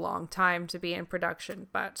that's a long time to be in production,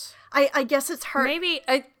 but I guess it's hard. Maybe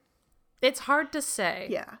it's hard to say.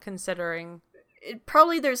 Yeah, considering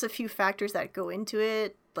probably there's a few factors that go into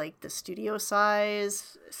it, like the studio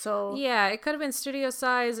size. So yeah, it could have been studio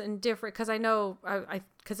size and different, because I know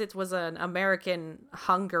because it was an American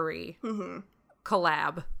Hungary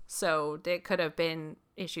collab, so it could have been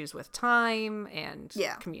issues with time and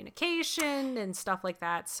communication and stuff like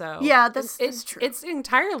that. So yeah, it's true. It's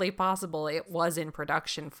entirely possible it was in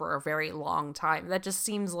production for a very long time. That just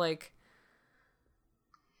seems like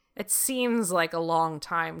a long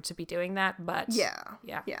time to be doing that, but yeah.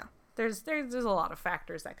 There's a lot of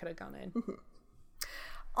factors that could have gone in.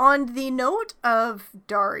 On the note of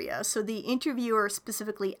Daria, so the interviewer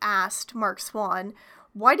specifically asked Mark Swan,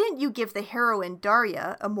 why didn't you give the heroine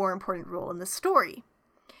Daria a more important role in the story?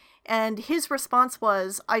 And his response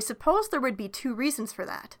was, I suppose there would be two reasons for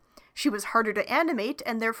that. She was harder to animate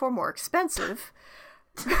and therefore more expensive.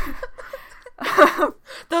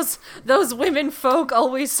 Those women folk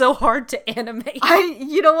always so hard to animate.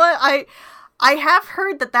 You know what? I have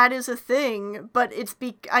heard that is a thing, but it's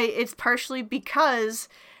partially because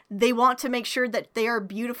they want to make sure that they are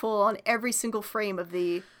beautiful on every single frame of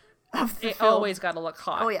the It film. Always got to look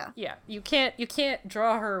hot. Oh yeah. Yeah. You can't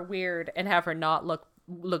draw her weird and have her not look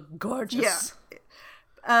gorgeous. Yeah.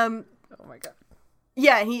 Oh my god.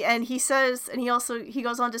 Yeah, he says, and he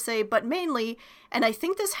goes on to say, but mainly, and I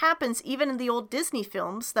think this happens even in the old Disney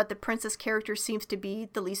films, that the princess character seems to be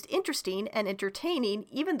the least interesting and entertaining,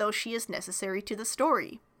 even though she is necessary to the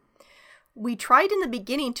story. We tried in the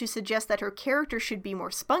beginning to suggest that her character should be more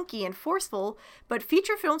spunky and forceful, but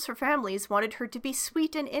feature films for families wanted her to be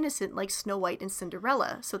sweet and innocent like Snow White and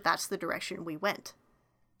Cinderella, so that's the direction we went.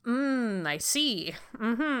 I see.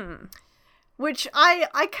 Mm-hmm. Which I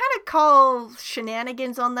kind of call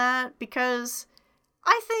shenanigans on that, because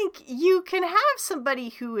I think you can have somebody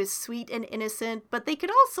who is sweet and innocent, but they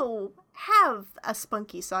could also have a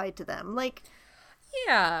spunky side to them. Like,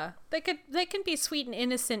 Yeah, they can be sweet and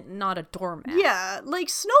innocent, and not a doormat. Yeah, like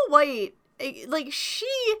Snow White, like she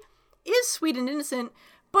is sweet and innocent,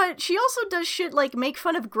 but she also does shit like make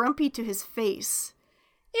fun of Grumpy to his face.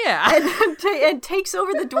 Yeah. And takes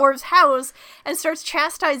over the dwarves' house and starts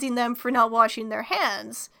chastising them for not washing their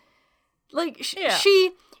hands. Like,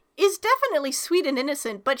 she is definitely sweet and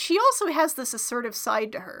innocent, but she also has this assertive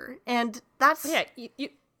side to her. And that's... Yeah,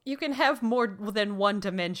 you can have more than one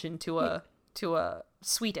dimension to a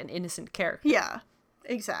sweet and innocent character. Yeah,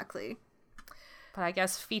 exactly. But I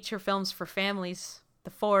guess feature films for families,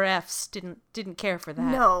 the 4 Fs didn't care for that.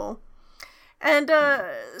 No. And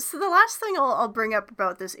so the last thing I'll bring up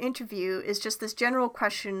about this interview is just this general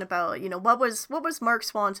question about, what was Mark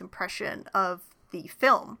Swan's impression of the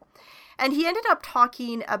film? And he ended up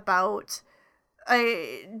talking about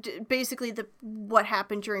basically what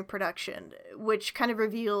happened during production, which kind of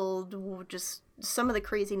revealed just some of the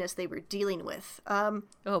craziness they were dealing with. Oh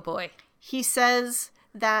boy. He says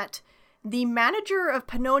that the manager of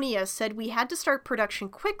Pannonia said we had to start production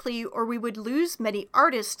quickly or we would lose many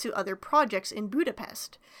artists to other projects in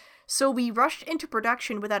Budapest. So we rushed into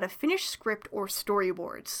production without a finished script or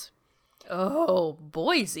storyboards. Oh,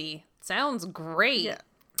 Boise. Sounds great. Yeah.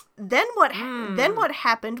 Then what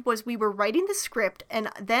happened was we were writing the script and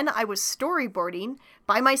then I was storyboarding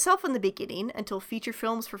by myself in the beginning until Feature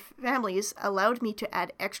Films for Families allowed me to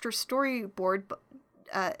add extra storyboard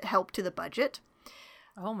help to the budget.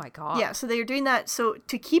 Oh my god. Yeah, so they were doing that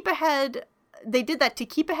to keep ahead. They did that to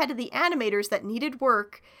keep ahead of the animators that needed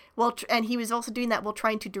work, and he was also doing that while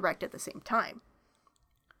trying to direct at the same time.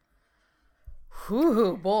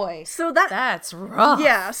 Ooh, boy. So that's rough.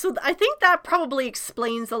 Yeah, so I think that probably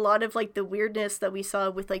explains a lot of like the weirdness that we saw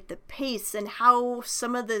with like the pace and how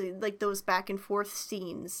some of the like those back and forth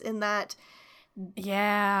scenes in that.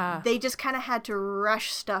 Yeah. They just kind of had to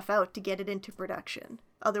rush stuff out to get it into production.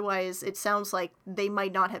 Otherwise, it sounds like they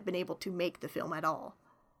might not have been able to make the film at all.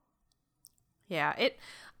 Yeah,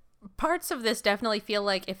 parts of this definitely feel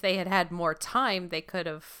like if they had had more time, they could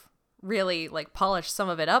have really like polished some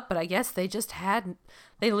of it up, but I guess they just hadn't.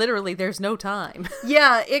 There's no time.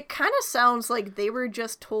 Yeah, it kind of sounds like they were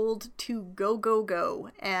just told to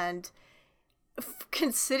go, and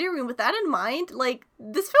considering with that in mind, like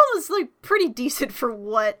this film is like pretty decent for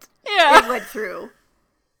what it went through.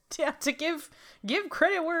 Yeah, to give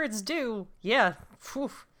credit where it's due. Yeah.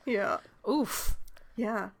 Oof. Yeah. Oof.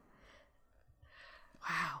 Yeah.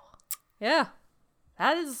 Wow. Yeah.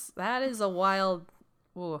 That is a wild.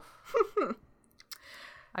 Oof.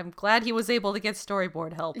 I'm glad he was able to get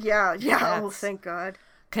storyboard help. Yeah. Oh, thank God.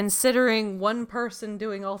 Considering one person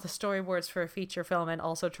doing all the storyboards for a feature film and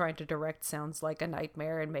also trying to direct sounds like a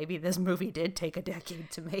nightmare, and maybe this movie did take a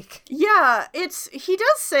decade to make. Yeah, he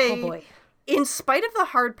does say, oh boy. In spite of the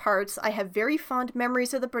hard parts, I have very fond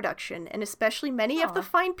memories of the production, and especially many of the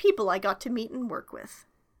fine people I got to meet and work with.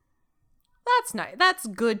 That's nice. That's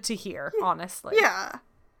good to hear, honestly. Yeah.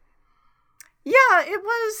 Yeah, it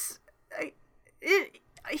was...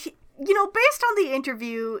 based on the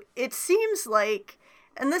interview, it seems like...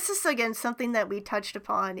 And this is, again, something that we touched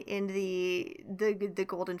upon in the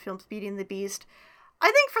Golden Films Beauty and the Beast.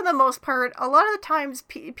 I think for the most part, a lot of the times,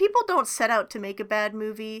 people don't set out to make a bad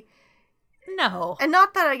movie. No. And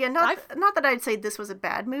not that, again, not that I'd say this was a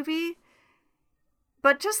bad movie,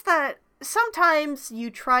 but just that sometimes you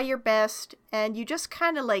try your best and you just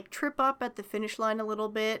kind of like trip up at the finish line a little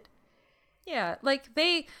bit. Yeah, like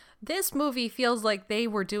this movie feels like they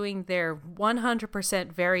were doing their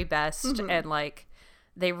 100% very best, and like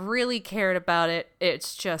they really cared about it.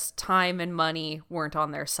 It's just time and money weren't on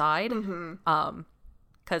their side.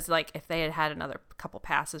 Because like if they had another couple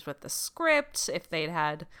passes with the script, if they'd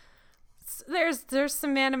had... There's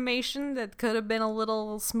some animation that could have been a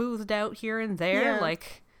little smoothed out here and there,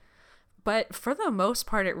 but for the most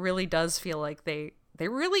part, it really does feel like they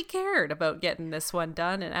really cared about getting this one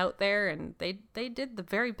done and out there, and they did the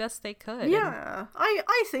very best they could. Yeah,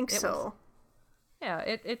 I think so.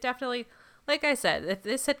 It definitely, like I said, if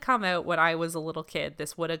this had come out when I was a little kid,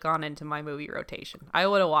 this would have gone into my movie rotation. I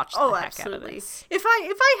would have watched the heck out of this. If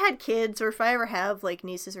I had kids, or if I ever have like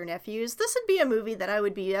nieces or nephews, this would be a movie that I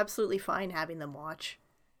would be absolutely fine having them watch.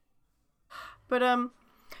 But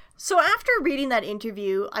so after reading that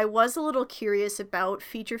interview, I was a little curious about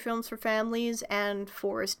Feature Films for Families and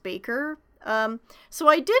Forrest Baker. So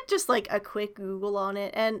I did just like a quick Google on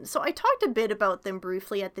it, and so I talked a bit about them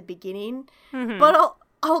briefly at the beginning, but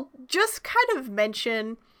I'll just kind of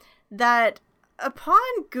mention that upon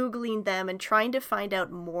Googling them and trying to find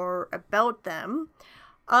out more about them,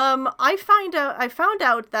 I found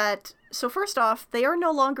out that, so first off, they are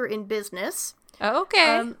no longer in business.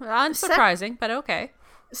 Okay. Unsurprising, but okay.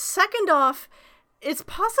 Second off, it's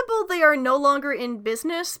possible they are no longer in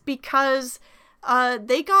business because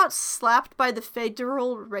they got slapped by the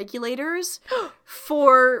federal regulators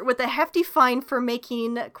with a hefty fine for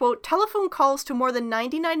making, quote, telephone calls to more than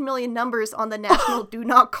 99 million numbers on the national do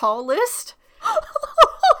not call list.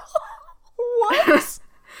 What?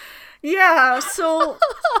 Yeah, so...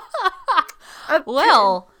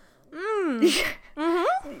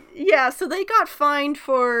 Yeah, so they got fined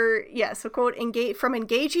for, so quote, from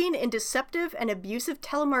engaging in deceptive and abusive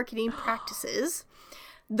telemarketing practices.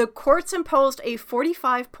 The courts imposed a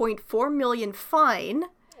 $45.4 million fine.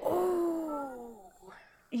 Oh.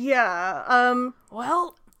 Yeah,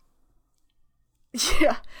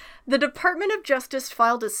 Yeah. The Department of Justice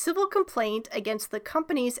filed a civil complaint against the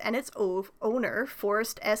companies and its owner,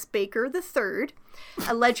 Forrest S. Baker III,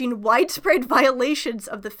 alleging widespread violations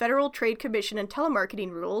of the Federal Trade Commission and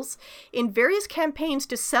telemarketing rules in various campaigns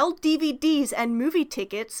to sell DVDs and movie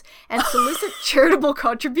tickets and solicit charitable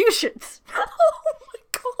contributions. Oh my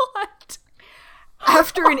god!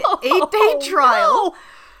 After an 8-day trial...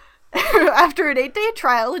 After an 8-day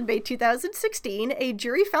trial in May 2016, a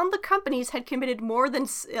jury found the companies had committed more than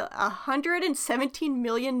 117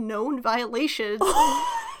 million known violations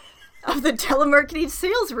of the telemarketing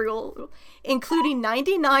sales rule, including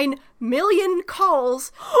 99 million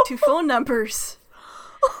calls to phone numbers.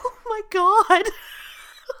 Oh my god.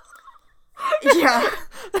 Yeah.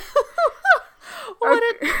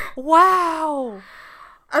 Wow.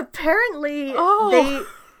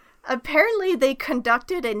 Apparently, they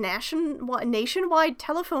conducted a nationwide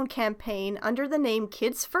telephone campaign under the name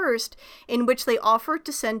Kids First, in which they offered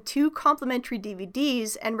to send 2 complimentary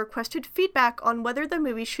DVDs and requested feedback on whether the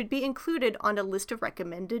movie should be included on a list of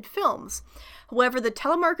recommended films. However, the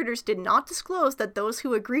telemarketers did not disclose that those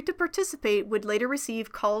who agreed to participate would later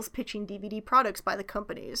receive calls pitching DVD products by the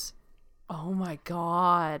companies. Oh my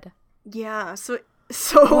god. Yeah, so...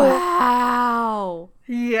 Wow.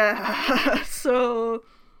 Yeah, so...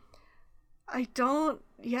 I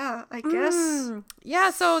guess. Yeah,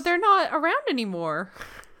 so they're not around anymore,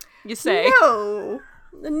 you say. No.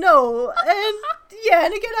 And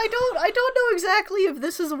again, I don't know exactly if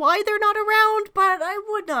this is why they're not around, but I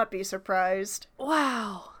would not be surprised.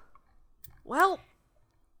 Wow. Well.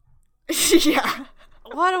 Yeah.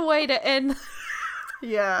 What a way to end.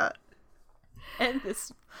 Yeah. End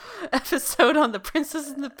this episode on The Princess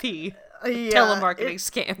and the Pea. Telemarketing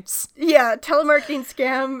scams. Yeah, telemarketing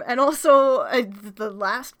scam. And also, the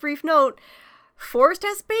last brief note, Forrest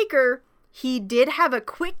S. Baker, he did have a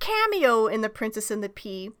quick cameo in The Princess and the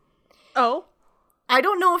Pea. Oh? I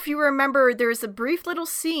don't know if you remember, there's a brief little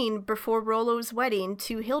scene before Rollo's wedding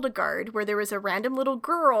to Hildegard where there was a random little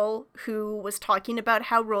girl who was talking about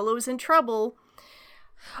how Rollo's in trouble.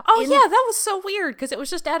 Oh, yeah, that was so weird because it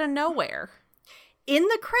was just out of nowhere. In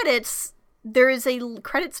the credits... there is a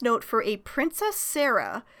credits note for a Princess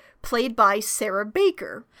Sarah, played by Sarah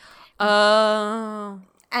Baker. Oh.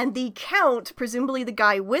 And the Count, presumably the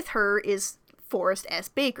guy with her, is Forrest S.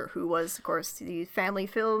 Baker, who was, of course, the family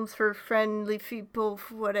films for friendly people,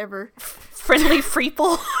 whatever. Friendly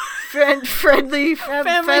freeple? Friendly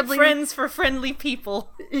family friends for friendly people.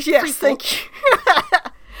 Yes, Freeple. thank you.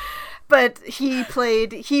 But he played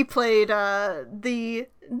the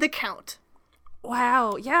Count.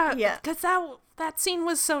 Wow, yeah. Yeah. Because that scene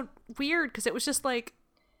was so weird, because it was just like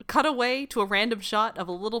cut away to a random shot of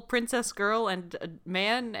a little princess girl and a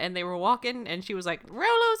man, and they were walking, and she was like,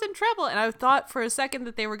 Rollo's in trouble. And I thought for a second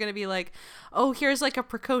that they were going to be like, oh, here's like a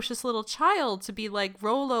precocious little child to be like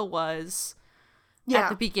Rollo was at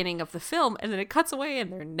the beginning of the film. And then it cuts away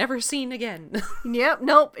and they're never seen again. Yep,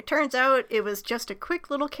 nope. It turns out it was just a quick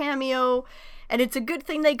little cameo. And it's a good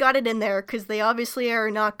thing they got it in there, because they obviously are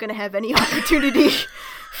not going to have any opportunity to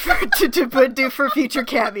for future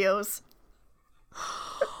cameos.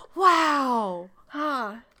 Wow.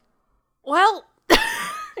 Ah. Well.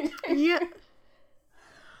 Yeah.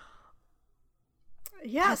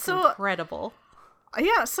 Yeah. That's so incredible.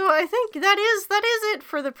 Yeah. So I think that is it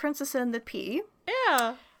for The Princess and the Pea.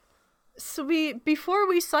 Yeah. So before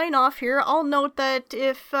we sign off here, I'll note that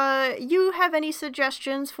if you have any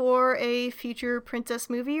suggestions for a future princess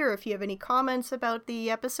movie, or if you have any comments about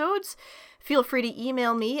the episodes, feel free to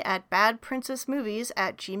email me at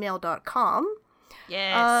badprincessmovies@gmail.com.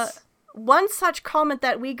 Yes. One such comment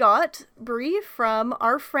that we got, Brie, from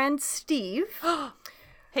our friend Steve.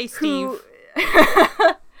 Hey, Steve.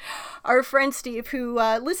 Our friend Steve, who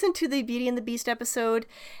listened to the Beauty and the Beast episode,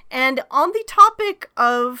 and on the topic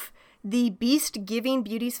of the Beast giving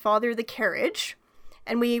Beauty's father the carriage,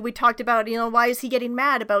 And we talked about, why is he getting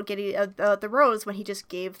mad about getting the rose when he just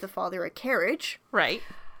gave the father a carriage? Right.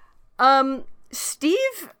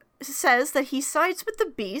 Steve says that he sides with the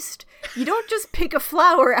beast. You don't just pick a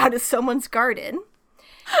flower out of someone's garden.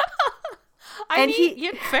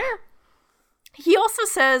 Fair. He also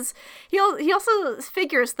says, he also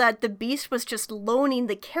figures that the beast was just loaning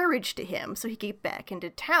the carriage to him so he could get back into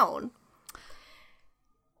town.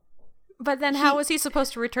 But then how was he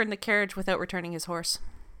supposed to return the carriage without returning his horse?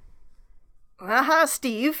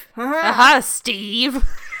 Steve. Steve.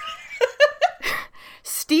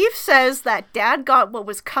 Steve says that Dad got what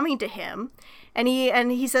was coming to him, and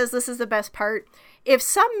he says this is the best part. If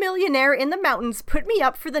some millionaire in the mountains put me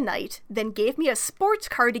up for the night, then gave me a sports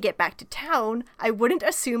car to get back to town, I wouldn't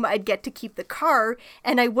assume I'd get to keep the car,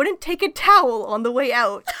 and I wouldn't take a towel on the way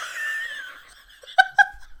out.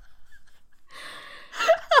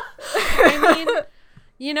 I mean,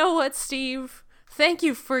 you know what, Steve? Thank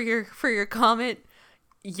you for your comment.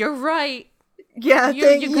 You're right. Yeah,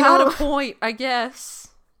 you got a point, I guess.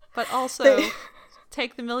 But also,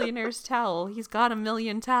 take the millionaire's towel. He's got 1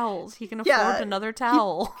 million towels. He can afford another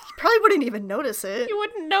towel. He probably wouldn't even notice it. He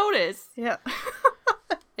wouldn't notice. Yeah.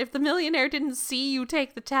 If the millionaire didn't see you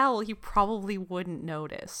take the towel, he probably wouldn't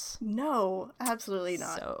notice. No, absolutely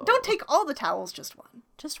not. So... Don't take all the towels, just one.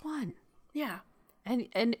 Just one. Yeah.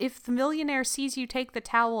 And if the millionaire sees you take the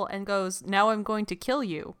towel and goes, now I'm going to kill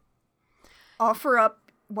you. Offer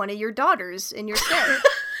up one of your daughters in your stead.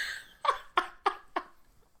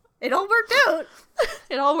 It all worked out.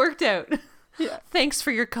 It all worked out. Yeah. Thanks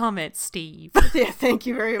for your comment, Steve. Yeah, thank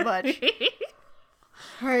you very much.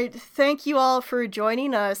 All right, thank you all for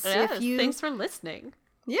joining us. Yeah, thanks for listening.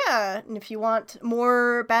 Yeah, and if you want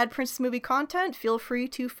more Bad Princess movie content, feel free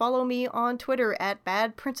to follow me on Twitter at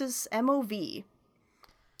BadPrincessMOV.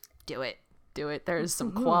 Do it. There's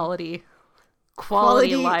some quality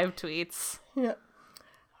live tweets. Yeah.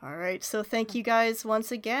 All right, so thank you guys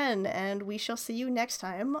once again, and we shall see you next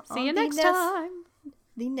time. See you next time.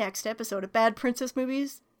 The next episode of Bad Princess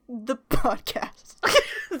Movies, the podcast.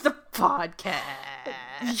 The podcast.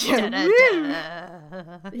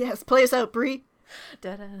 Yeah. Yes, play us out, Brie.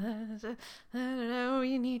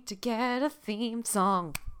 We need to get a theme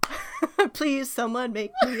song. Please, someone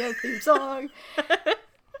make me a theme song.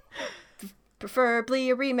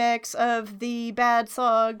 Preferably a remix of the bad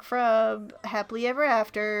song from Happily Ever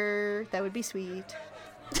After. That would be sweet.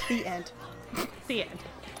 The end. The end.